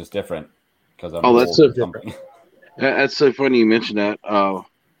time it was just different because I'm that's so different. That's so funny you mentioned that.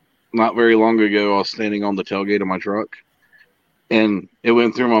 Not very long ago, I was standing on the tailgate of my truck. And it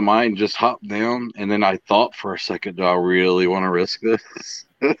went through my mind, just hop down. And then I thought for a second, do I really want to risk this?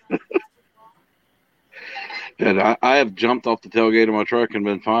 And I have jumped off the tailgate of my truck and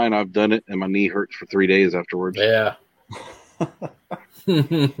been fine. I've done it, and my knee hurts for 3 days afterwards. Yeah.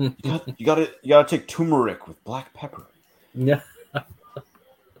 you gotta take turmeric with black pepper. Yeah.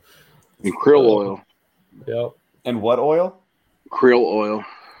 And krill oil. Yep. And what oil? Krill oil.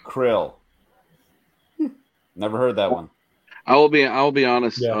 Krill. Never heard that one. I will be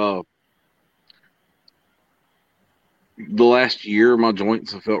honest. Yeah. The last year, my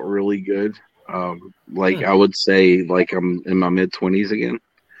joints have felt really good. I would say, like I'm in my mid-20s again.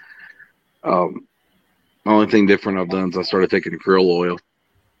 The only thing different I've done is I started taking krill oil.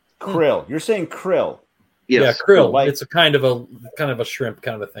 Krill. You're saying krill? Yes. Yeah, krill. Like, it's a kind of a shrimp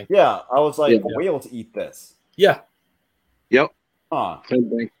kind of thing. Yeah, I was like, whales eat this. Yeah. Yep. Huh. Same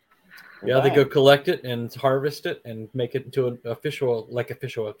thing. Yeah, they go collect it and harvest it and make it into a fish oil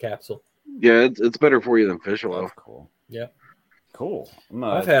capsule. Yeah, it's better for you than fish oil. That's cool. Yeah. Cool.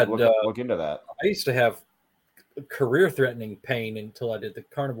 I've had look into that. I used to have career-threatening pain until I did the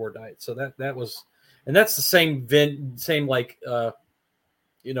carnivore diet. So that was, and that's the same like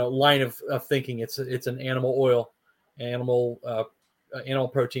line of thinking. It's an animal oil, animal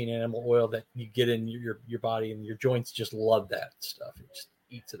protein, animal oil that you get in your body, and your joints just love that stuff. It just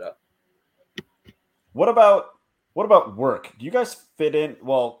eats it up. What about work? Do you guys fit in?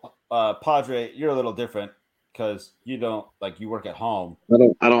 Well, Padre, you're a little different because you don't you work at home.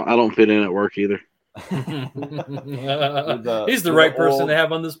 I don't fit in at work either. He's the right person to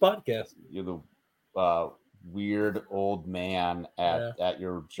have on this podcast. You're the weird old man at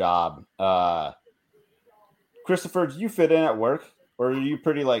your job. Christopher, do you fit in at work, or are you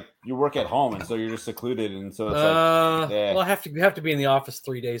pretty you work at home and so you're just secluded and so it's well, I have to be in the office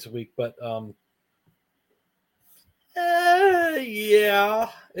 3 days a week, but yeah,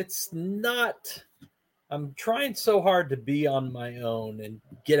 it's not. I'm trying so hard to be on my own and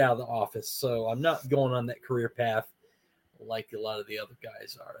get out of the office, so I'm not going on that career path like a lot of the other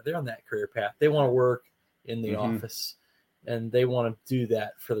guys are. They're on that career path. They want to work in the office, and they want to do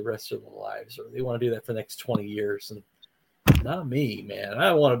that for the rest of their lives, or they want to do that for the next 20 years. And not me, man.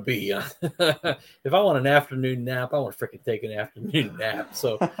 I want to be. If I want an afternoon nap, I want to freaking take an afternoon nap.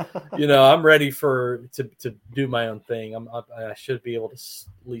 So, I'm ready to do my own thing. I should be able to at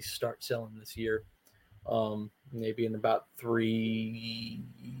least start selling this year. Maybe in about 3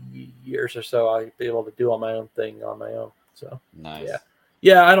 years or so, I'll be able to do all my own thing on my own. So nice.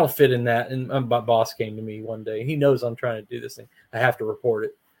 Yeah, I don't fit in that. And my boss came to me one day. He knows I'm trying to do this thing. I have to report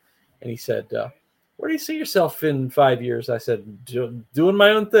it. And he said, where do you see yourself in 5 years? I said, doing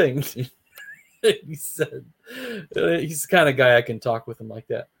my own thing. He said, he's the kind of guy I can talk with him like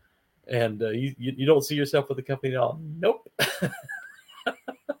that. And you don't see yourself with the company at all? Nope.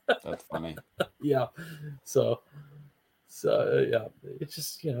 That's funny. Yeah. So yeah, it's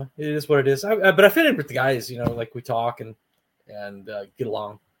just, it is what it is. But I fit in with the guys, we talk and get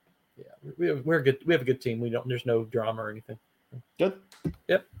along. Yeah. We're good. We have a good team. There's no drama or anything. Good.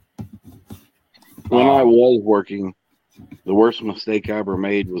 Yep. When I was working, the worst mistake I ever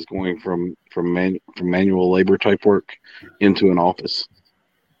made was going from manual labor type work into an office.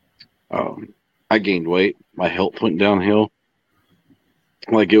 I gained weight. My health went downhill.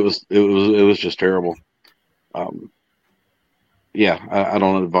 It was just terrible. I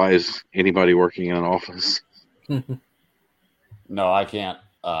don't advise anybody working in an office. No, I can't.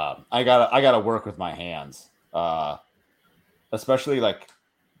 I gotta work with my hands. Especially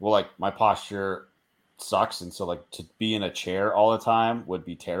my posture sucks, and so to be in a chair all the time would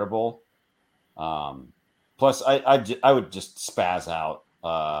be terrible. Plus I would just spaz out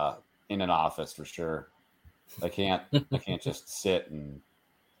in an office for sure. I can't just sit and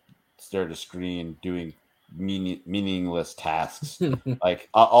stare at a screen doing meaningless tasks.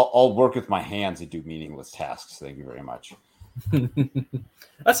 I'll work with my hands and do meaningless tasks. Thank you very much.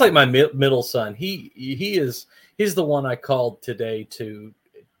 That's like my middle son. He's the one I called today to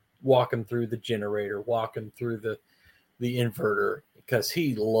walk him through the generator, walk him through the inverter, because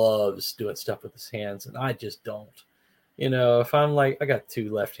he loves doing stuff with his hands, and I just don't. If I'm I got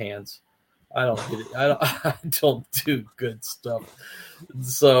two left hands, I don't get it. I don't do good stuff.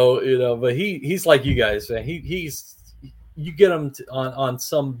 So, but he's like you guys, man. You get him on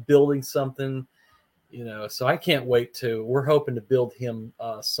some building something, so I can't wait we're hoping to build him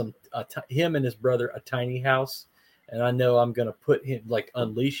him and his brother a tiny house. And I know I'm going to put him,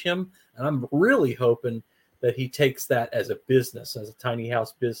 unleash him. And I'm really hoping that he takes that as a business, as a tiny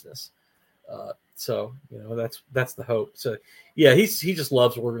house business. So, that's the hope. So, yeah, he just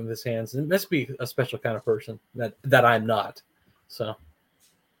loves working with his hands. And must be a special kind of person that I'm not. So.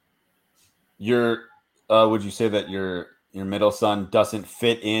 Would you say that your middle son doesn't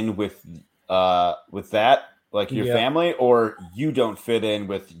fit in with that? Your family, or you don't fit in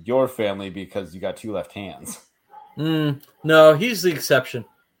with your family because you got two left hands? No, he's the exception.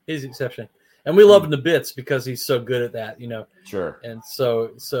 And we love him to bits because he's so good at that, Sure. And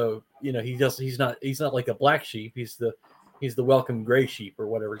so he's not like a black sheep. He's the welcome gray sheep or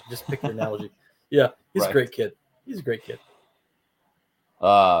whatever. Just pick your analogy. Yeah, he's a great kid. He's a great kid.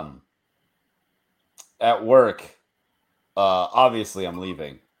 At work, obviously I'm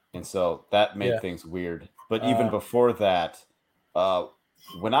leaving, and so that made things weird. But even before that,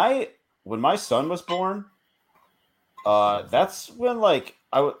 when my son was born, that's when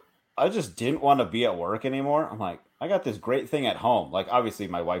I just didn't want to be at work anymore. I'm like, I got this great thing at home. Obviously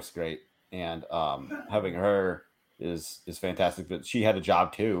my wife's great, and having her is fantastic, but she had a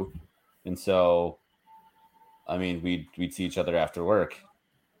job too. And so, I mean, we'd see each other after work.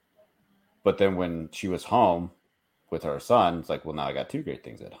 But then when she was home with her son, it's like, well, now I got 2 great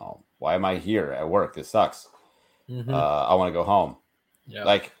things at home. Why am I here at work? This sucks. Mm-hmm. I want to go home. Yeah.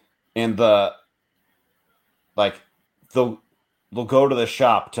 Like in the, like they'll go to the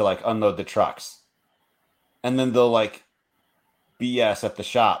shop to like unload the trucks, and then they'll like BS at the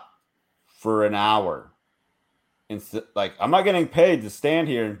shop for an hour. Like, I'm not getting paid to stand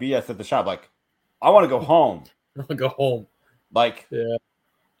here and BS at the shop. Like, I want to go home. I want to go home. Like, yeah.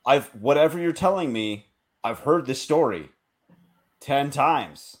 Whatever you're telling me, I've heard this story 10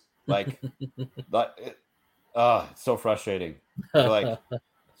 times. Like, it's so frustrating. So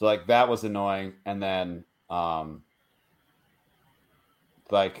like that was annoying. And then,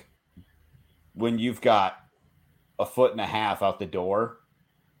 like when you've got a 1.5 feet out the door,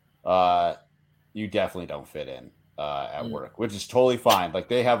 you definitely don't fit in at work, which is totally fine. Like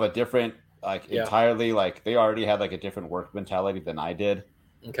they have a different, like entirely, like they already had like a different work mentality than I did.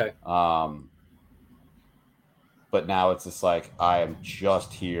 Okay. But now it's just like I am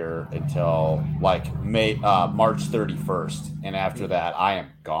just here until like March 31st, and after that I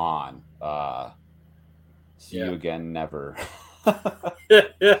am gone. See you again, never.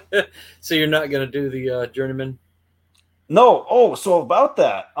 So you're not going to do the journeyman? No. Oh, so about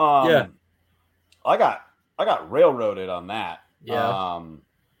that. I got railroaded on that. Yeah.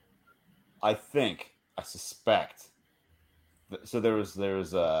 I suspect. So there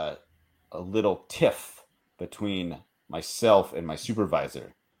was a little tiff between myself and my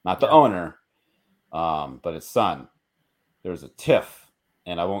supervisor, not the owner, but his son. There was a tiff,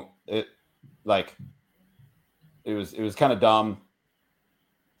 and it was kind of dumb,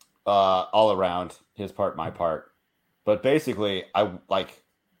 all around, his part, my part. But basically, I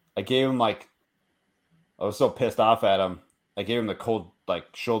gave him I was so pissed off at him. I gave him the cold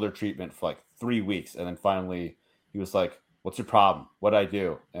shoulder treatment for 3 weeks, and then finally he was like, "What's your problem? What'd I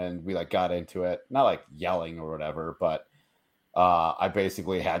do?" And we got into it, not yelling or whatever, but I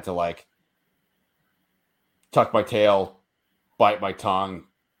basically had to tuck my tail, bite my tongue,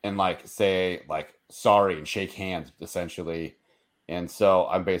 and say sorry and shake hands essentially. And so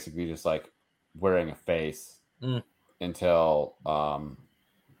I'm basically just wearing a face until I'm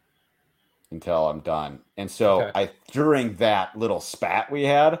done. And so during that little spat we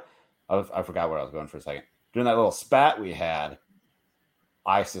had, I forgot where I was going for a second. During that little spat we had,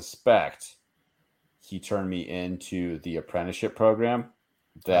 I suspect he turned me into the apprenticeship program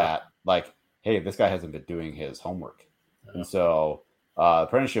that hey, this guy hasn't been doing his homework. And so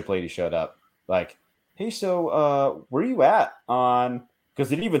apprenticeship lady showed up hey, so where are you at on,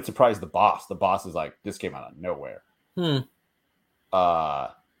 because it even surprised the boss. The boss is this came out of nowhere. Where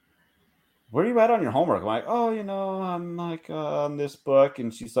are you at on your homework? I'm like, oh, I'm on this book.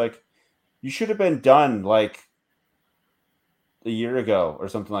 And she's like, you should have been done a year ago or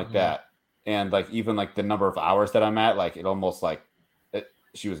something like that. And even the number of hours that I'm at, it almost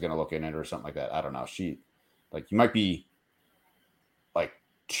she was going to look in it or something like that. I don't know. She you might be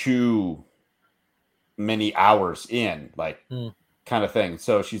too many hours in, kind of thing.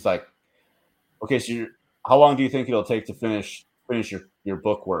 So she's like, okay, so how long do you think it'll take to finish your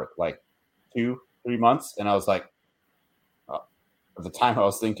book work? 2-3 months? And I was at the time I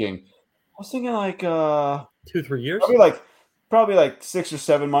was thinking 2-3 years, probably 6 or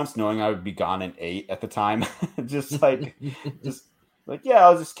 7 months, knowing I would be gone in 8 at the time. I'll just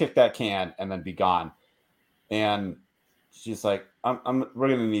kick that can and then be gone. And she's like, we're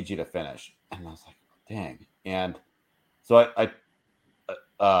gonna need you to finish. And I was like, dang. And so I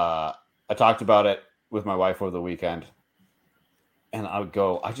talked about it with my wife over the weekend, and I would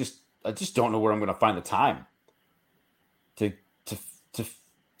go, I just don't know where I'm going to find the time to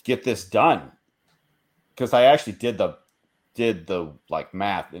get this done, because I actually did the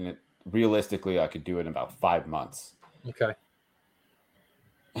math, and realistically I could do it in about 5 months. Okay.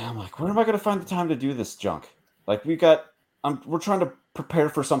 And I'm like, where am I going to find the time to do this junk? We're trying to prepare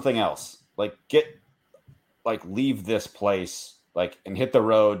for something else. Leave this place, and hit the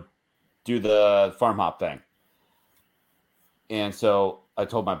road, do the farm hop thing. And so I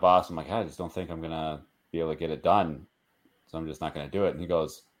told my boss, I'm I just don't think I'm going to be able to get it done. So I'm just not going to do it. And he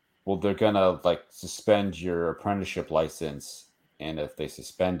goes, well, they're going to suspend your apprenticeship license. And if they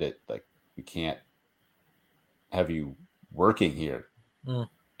suspend it, we can't have you working here. And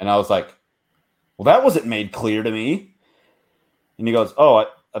I was like, well, that wasn't made clear to me. And he goes, oh,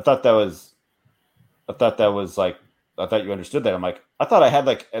 I thought that was I thought you understood that. I'm like, I thought I had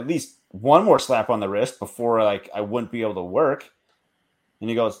at least one more slap on the wrist before I wouldn't be able to work. And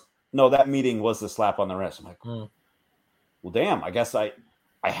he goes, no, that meeting was the slap on the wrist. I'm like, well, damn, I guess I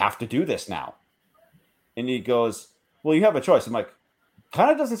have to do this now. And he goes, well, you have a choice. I'm like,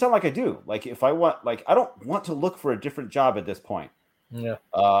 kind of doesn't sound like I do. Like if I want, like I don't want to look for a different job at this point. Yeah.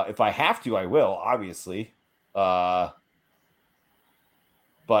 If I have to, I will, obviously. But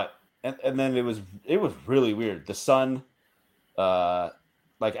and then it was really weird. The son,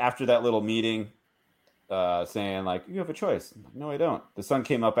 like after that little meeting, saying like, you have a choice. Like, no, I don't. The son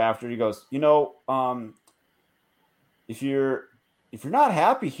came up after. He goes, if you're not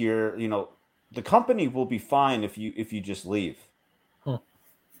happy here, the company will be fine if you just leave. Huh.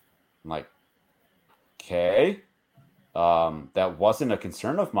 I'm like, okay. That wasn't a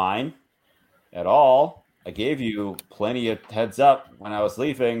concern of mine at all. I gave you plenty of heads up when I was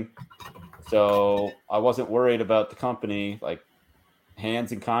leaving, so I wasn't worried about the company. Like,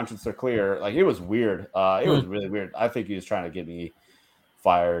 hands and conscience are clear. Like, it was weird. It was really weird. I think he was trying to get me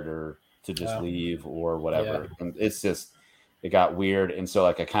fired or to just leave or whatever. Yeah. And it's just, it got weird. And so,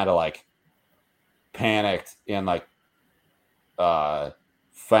 like, I kind of like panicked and like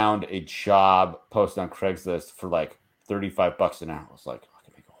found a job post on Craigslist for like $35 an hour. I was like, I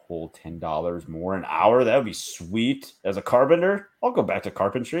can make a whole $10 more an hour. That would be sweet. As a carpenter, I'll go back to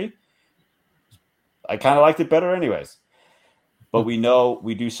carpentry. I kind of liked it better anyways. But we know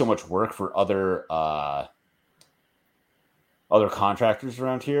we do so much work for other contractors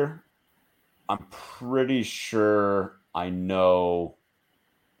around here. I'm pretty sure I know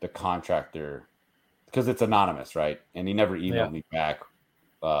the contractor because it's anonymous, right? And he never emailed me back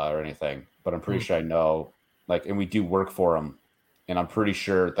or anything. But I'm pretty sure I know. Like, and we do work for him. And I'm pretty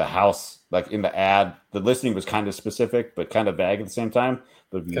sure the house, like in the ad, the listing was kind of specific, but kind of vague at the same time.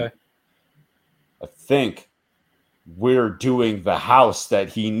 But I think we're doing the house that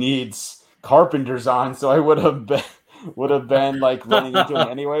he needs carpenters on. So I would have been like running into him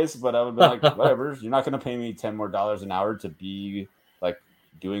anyways, but I would be like, whatever, you're not going to pay me $10 more an hour to be like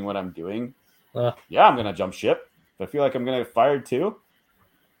doing what I'm doing. Yeah, I'm going to jump ship. If I feel like I'm going to get fired too,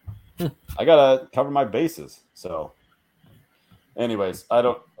 I got to cover my bases. So anyways,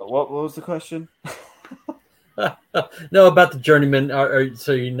 what was the question? No, about the journeyman.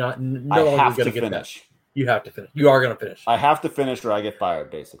 So you're not, I have to finish. That. You have to finish. You are going to finish. I have to finish or I get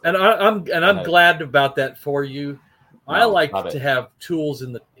fired, basically. And I'm glad about that for you. No, I like to have tools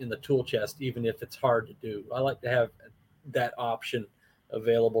in the tool chest, even if it's hard to do. I like to have that option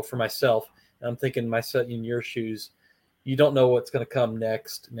available for myself. And I'm thinking myself in your shoes. You don't know what's going to come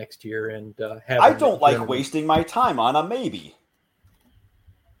next year, and I don't like wasting my time on a maybe.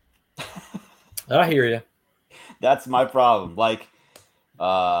 I hear you. That's my problem. Like,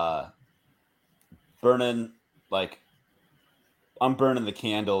 burning, like, I'm burning the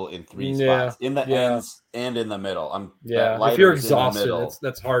candle in 3 spots, in the ends and in the middle. If you're exhausted,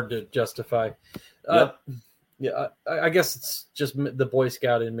 that's hard to justify. I guess it's just the Boy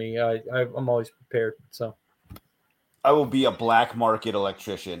Scout in me. I'm always prepared. So I will be a black market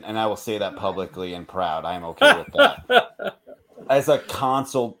electrician, and I will say that publicly and proud. I am okay with that. As a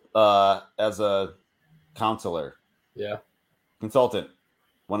counselor. Yeah. Consultant.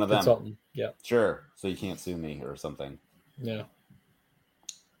 One of them. Consultant. Yeah. Sure. So you can't sue me or something. Yeah.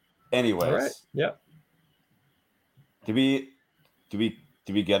 Anyways. All right. Yeah. Did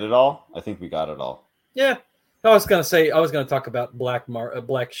we get it all? I think we got it all. Yeah. I was going to talk about black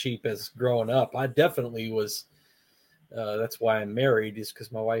sheep as growing up. I definitely was. That's why I'm married, is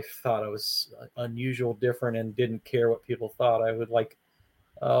because my wife thought I was unusual, different, and didn't care what people thought. I would like.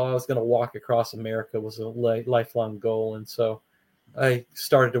 I was going to walk across America was a lifelong goal, and so I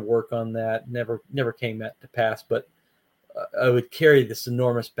started to work on that. Never came to pass, but I would carry this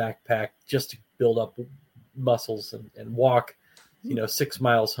enormous backpack just to build up muscles and walk, 6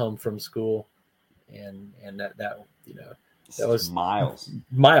 miles home from school, and that was 6 miles.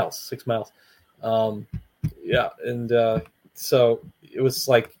 6 miles. Yeah, and so it was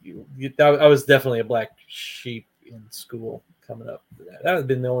like I was definitely a black sheep in school coming up. That would have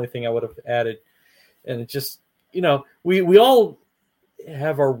been the only thing I would have added, and it just we all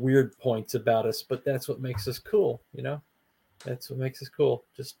have our weird points about us, but that's what makes us cool. That's what makes us cool.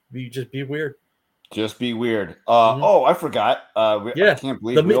 Just be weird. Just be weird. Oh, I forgot. I can't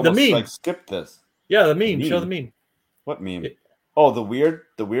believe we almost meme. Skipped this. Yeah, the meme. Show the meme. What meme? Oh, the weird.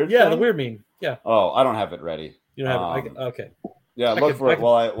 Yeah, thing? The weird meme. Yeah. Oh, I don't have it ready. You don't have it. Okay. Yeah, look for it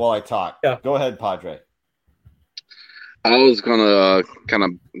while I talk. Yeah. Go ahead, Padre. I was gonna kind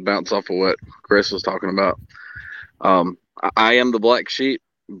of bounce off of what Chris was talking about. I am the black sheep,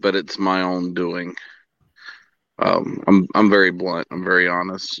 but it's my own doing. I'm very blunt. I'm very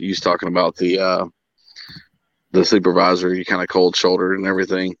honest. You was talking about the supervisor. You kind of cold shouldered and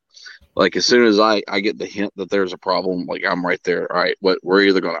everything. Like, as soon as I get the hint that there's a problem, like, I'm right there. All right, we're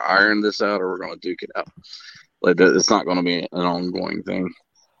either going to iron this out or we're going to duke it out. Like it's not going to be an ongoing thing.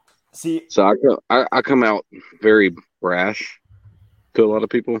 See, so I come out very brash to a lot of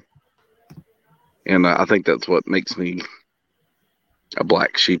people, and I think that's what makes me a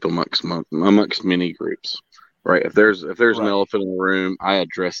black sheep amongst many groups. Right? If there's an elephant in the room, I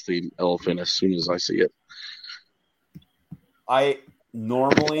address the elephant as soon as I see it. I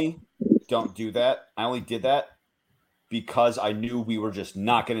normally don't do that. I only did that because I knew we were just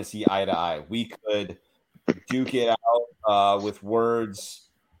not going to see eye to eye. We could duke it out with words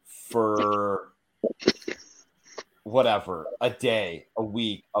for whatever, a day, a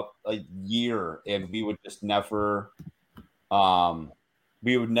week, a year, and we would just never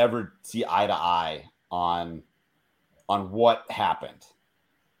see eye to eye on what happened.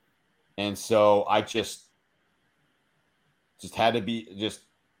 And so I just had to be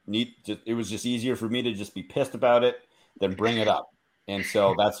it was just easier for me to just be pissed about it than bring it up. And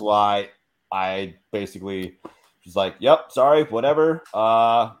so that's why I basically was like, yep, sorry, whatever.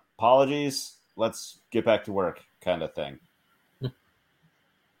 Apologies. Let's get back to work kind of thing.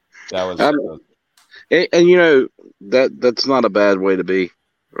 That was and you know, that's not a bad way to be,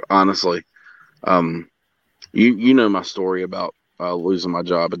 honestly. You know my story about losing my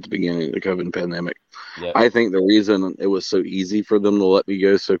job at the beginning of the COVID pandemic. Yep. I think the reason it was so easy for them to let me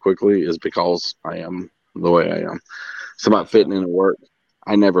go so quickly is because I am the way I am. It's about fitting into work.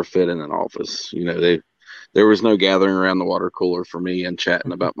 I never fit in an office. You know, there was no gathering around the water cooler for me and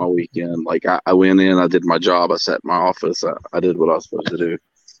chatting about my weekend. Like I went in, I did my job, I sat in my office, I did what I was supposed to do.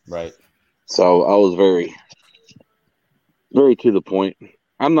 Right. So I was very, very to the point.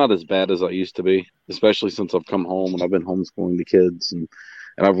 I'm not as bad as I used to be, especially since I've come home and I've been homeschooling the kids and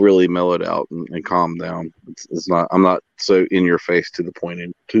I've really mellowed out and calmed down. I'm not so in your face to the point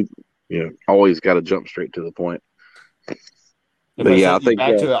and always got to jump straight to the point. If I think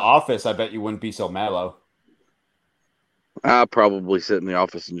back to the office, I bet you wouldn't be so mellow. I'll probably sit in the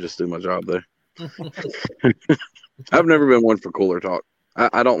office and just do my job there. I've never been one for cooler talk.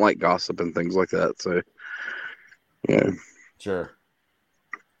 I don't like gossip and things like that. So, yeah. Sure.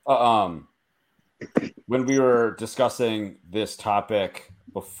 When we were discussing this topic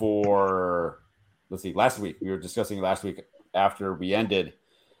before, last week, we were discussing last week after we ended,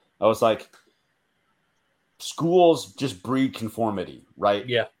 I was like, schools just breed conformity, right?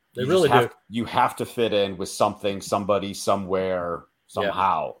 Yeah, they really do. You have to fit in with something, somebody, somewhere,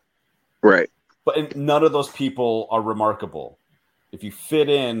 somehow. Yeah. Right. But none of those people are remarkable. If you fit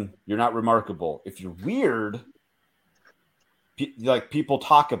in, you're not remarkable. If you're weird, like people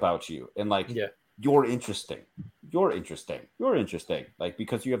talk about you and like, you're interesting. You're interesting. You're interesting. Like,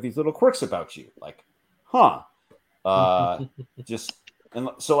 because you have these little quirks about you. Like, and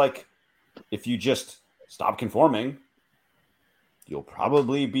so like, if you just stop conforming, you'll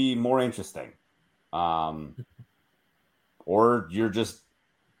probably be more interesting. Or you're just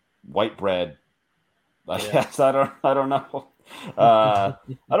white bread. Like, I don't know. I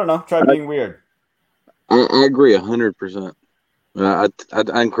don't know. Try being weird. I agree 100%. I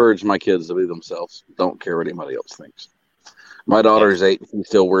encourage my kids to be themselves. Don't care what anybody else thinks. My daughter's 8 and she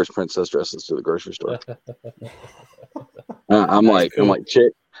still wears princess dresses to the grocery store. I'm like,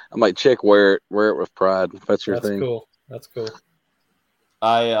 chick, wear it with pride. If that's your thing. That's cool.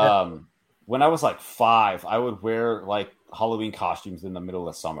 When I was like 5, I would wear like Halloween costumes in the middle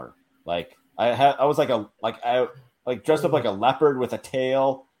of summer. Like I was like dressed up like a leopard with a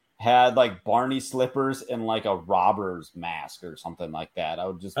tail, had like Barney slippers and like a robber's mask or something like that. I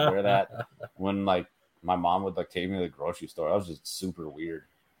would just wear that when like my mom would like take me to the grocery store. I was just super weird.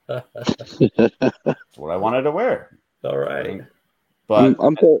 That's what I wanted to wear. All right. But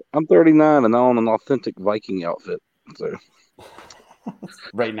I'm 39 and I own an authentic Viking outfit. So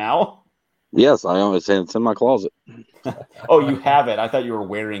right now? Yes, I own it. It's in my closet. Oh, you have it. I thought you were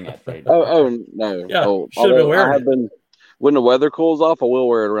wearing it. Right now. Oh no. Yeah, should have been wearing it. When the weather cools off, I will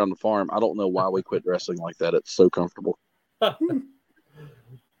wear it around the farm. I don't know why we quit dressing like that. It's so comfortable. Nice.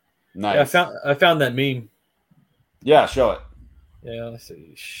 Yeah, I found that meme. Yeah, show it. Yeah, let's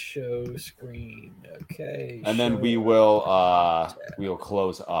see. Show screen. Okay. And then we will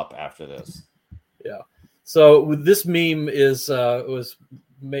close up after this. Yeah. So this meme was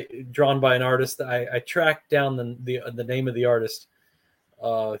drawn by an artist. I tracked down the name of the artist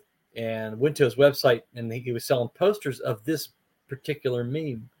and went to his website, and he was selling posters of this particular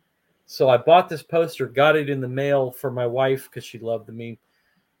meme. So I bought this poster, got it in the mail for my wife because she loved the meme.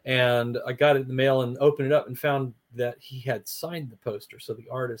 And I got it in the mail and opened it up and found that he had signed the poster. So the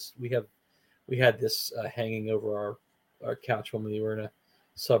artist, we had this hanging over our couch when we were in a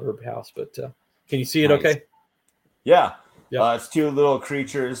suburb house. But can you see it? Nice. Okay. Yeah. It's two little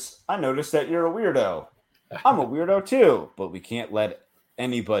creatures. I noticed that you're a weirdo. I'm a weirdo too, but we can't let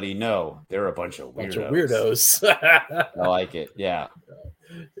anybody know they're a bunch of weirdos. I like it. Yeah.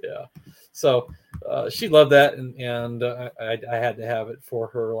 Yeah. So she loved that, and I had to have it for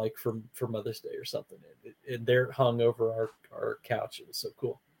her, like for Mother's Day or something. And there it hung over our couch. It was so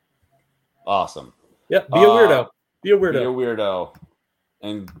cool. Awesome. Yeah. Be a weirdo. Be a weirdo. Be a weirdo.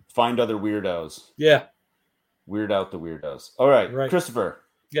 And find other weirdos. Yeah. Weird out the weirdos. All right. Christopher.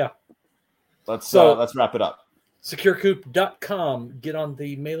 Yeah. Let's wrap it up. SecureCoop.com. Get on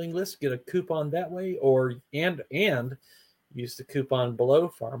the mailing list. Get a coupon that way, and use the coupon below.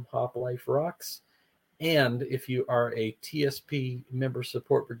 Farm Hop Life Rocks. And if you are a TSP Member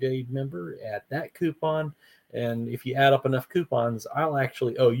Support Brigade member, add that coupon. And if you add up enough coupons, I'll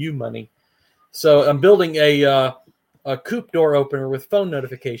actually owe you money. So I'm building a coop door opener with phone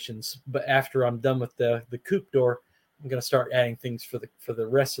notifications. But after I'm done with the coop door, I'm going to start adding things for the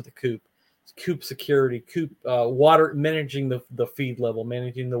rest of the coop. Coop security, coop water, managing the feed level,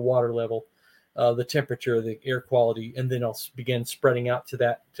 managing the water level, the temperature, the air quality, and then I'll begin spreading out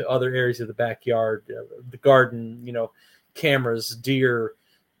to other areas of the backyard, the garden, cameras, deer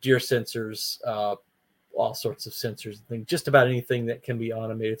sensors, all sorts of sensors and things, just about anything that can be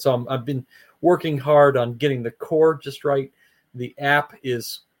automated. So I've been working hard on getting the core just right. The app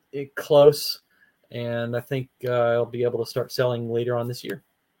is close, and I think I'll be able to start selling later on this year.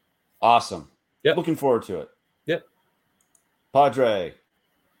 Awesome. Yep. Looking forward to it. Yep. Padre.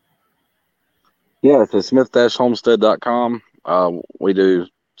 Yeah, it's smith-homestead.com. We do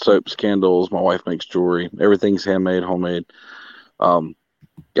soaps, candles. My wife makes jewelry. Everything's handmade, homemade. Only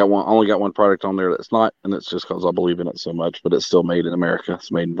got one product on there that's not, and it's just because I believe in it so much, but it's still made in America.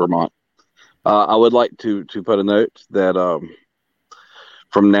 It's made in Vermont. I would like to put a note that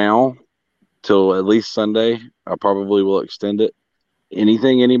from now till at least Sunday, I probably will extend it.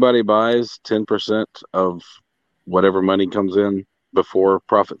 Anything anybody buys, 10% of whatever money comes in before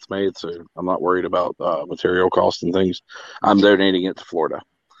profit's made. So I'm not worried about material costs and things. I'm donating it to Florida.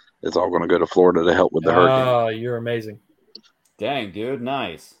 It's all going to go to Florida to help with the hurricane. Oh, you're amazing. Dang, dude.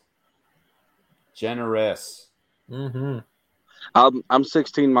 Nice. Generous. Mm-hmm. I'm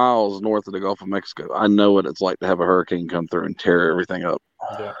 16 miles north of the Gulf of Mexico. I know what it's like to have a hurricane come through and tear everything up.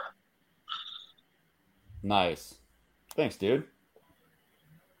 Yeah. Nice. Thanks, dude.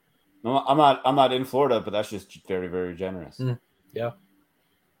 No, I'm not in Florida, but that's just very, very generous. Yeah.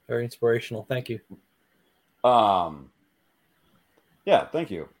 Very inspirational. Thank you. Yeah, thank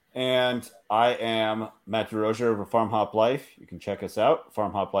you. And I am Matt DeRozier over Farm Hop Life. You can check us out,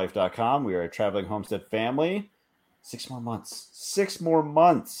 farmhoplife.com. We are a traveling homestead family. 6 more months. 6 more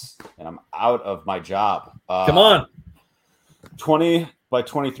months. And I'm out of my job. Come on. 20 by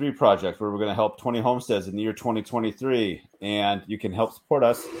 23 project, where we're going to help 20 homesteads in the year 2023. And you can help support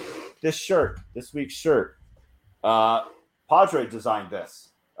us. This week's shirt. Padre designed this.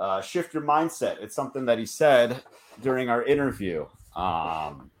 Shift your mindset. It's something that he said during our interview.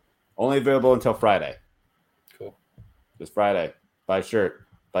 Only available until Friday. Cool. Just Friday. Buy a shirt.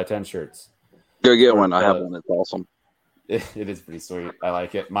 Buy 10 shirts. Go get one. I have one. It's awesome. It is pretty sweet. I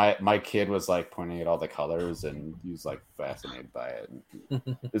like it. My kid was like pointing at all the colors, and he was like fascinated by it.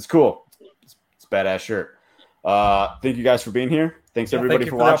 It's cool. It's a badass shirt. Thank you guys for being here. Thanks everybody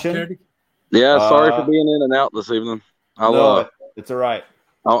for watching. Yeah, sorry for being in and out this evening. It's all right.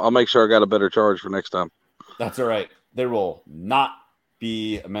 I'll make sure I got a better charge for next time. That's all right. There will not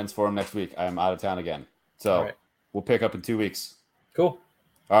be a men's forum next week. I am out of town again. So we'll pick up in 2 weeks. Cool.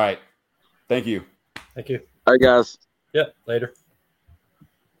 All right. Thank you. Thank you. All right, guys. Yep. Later.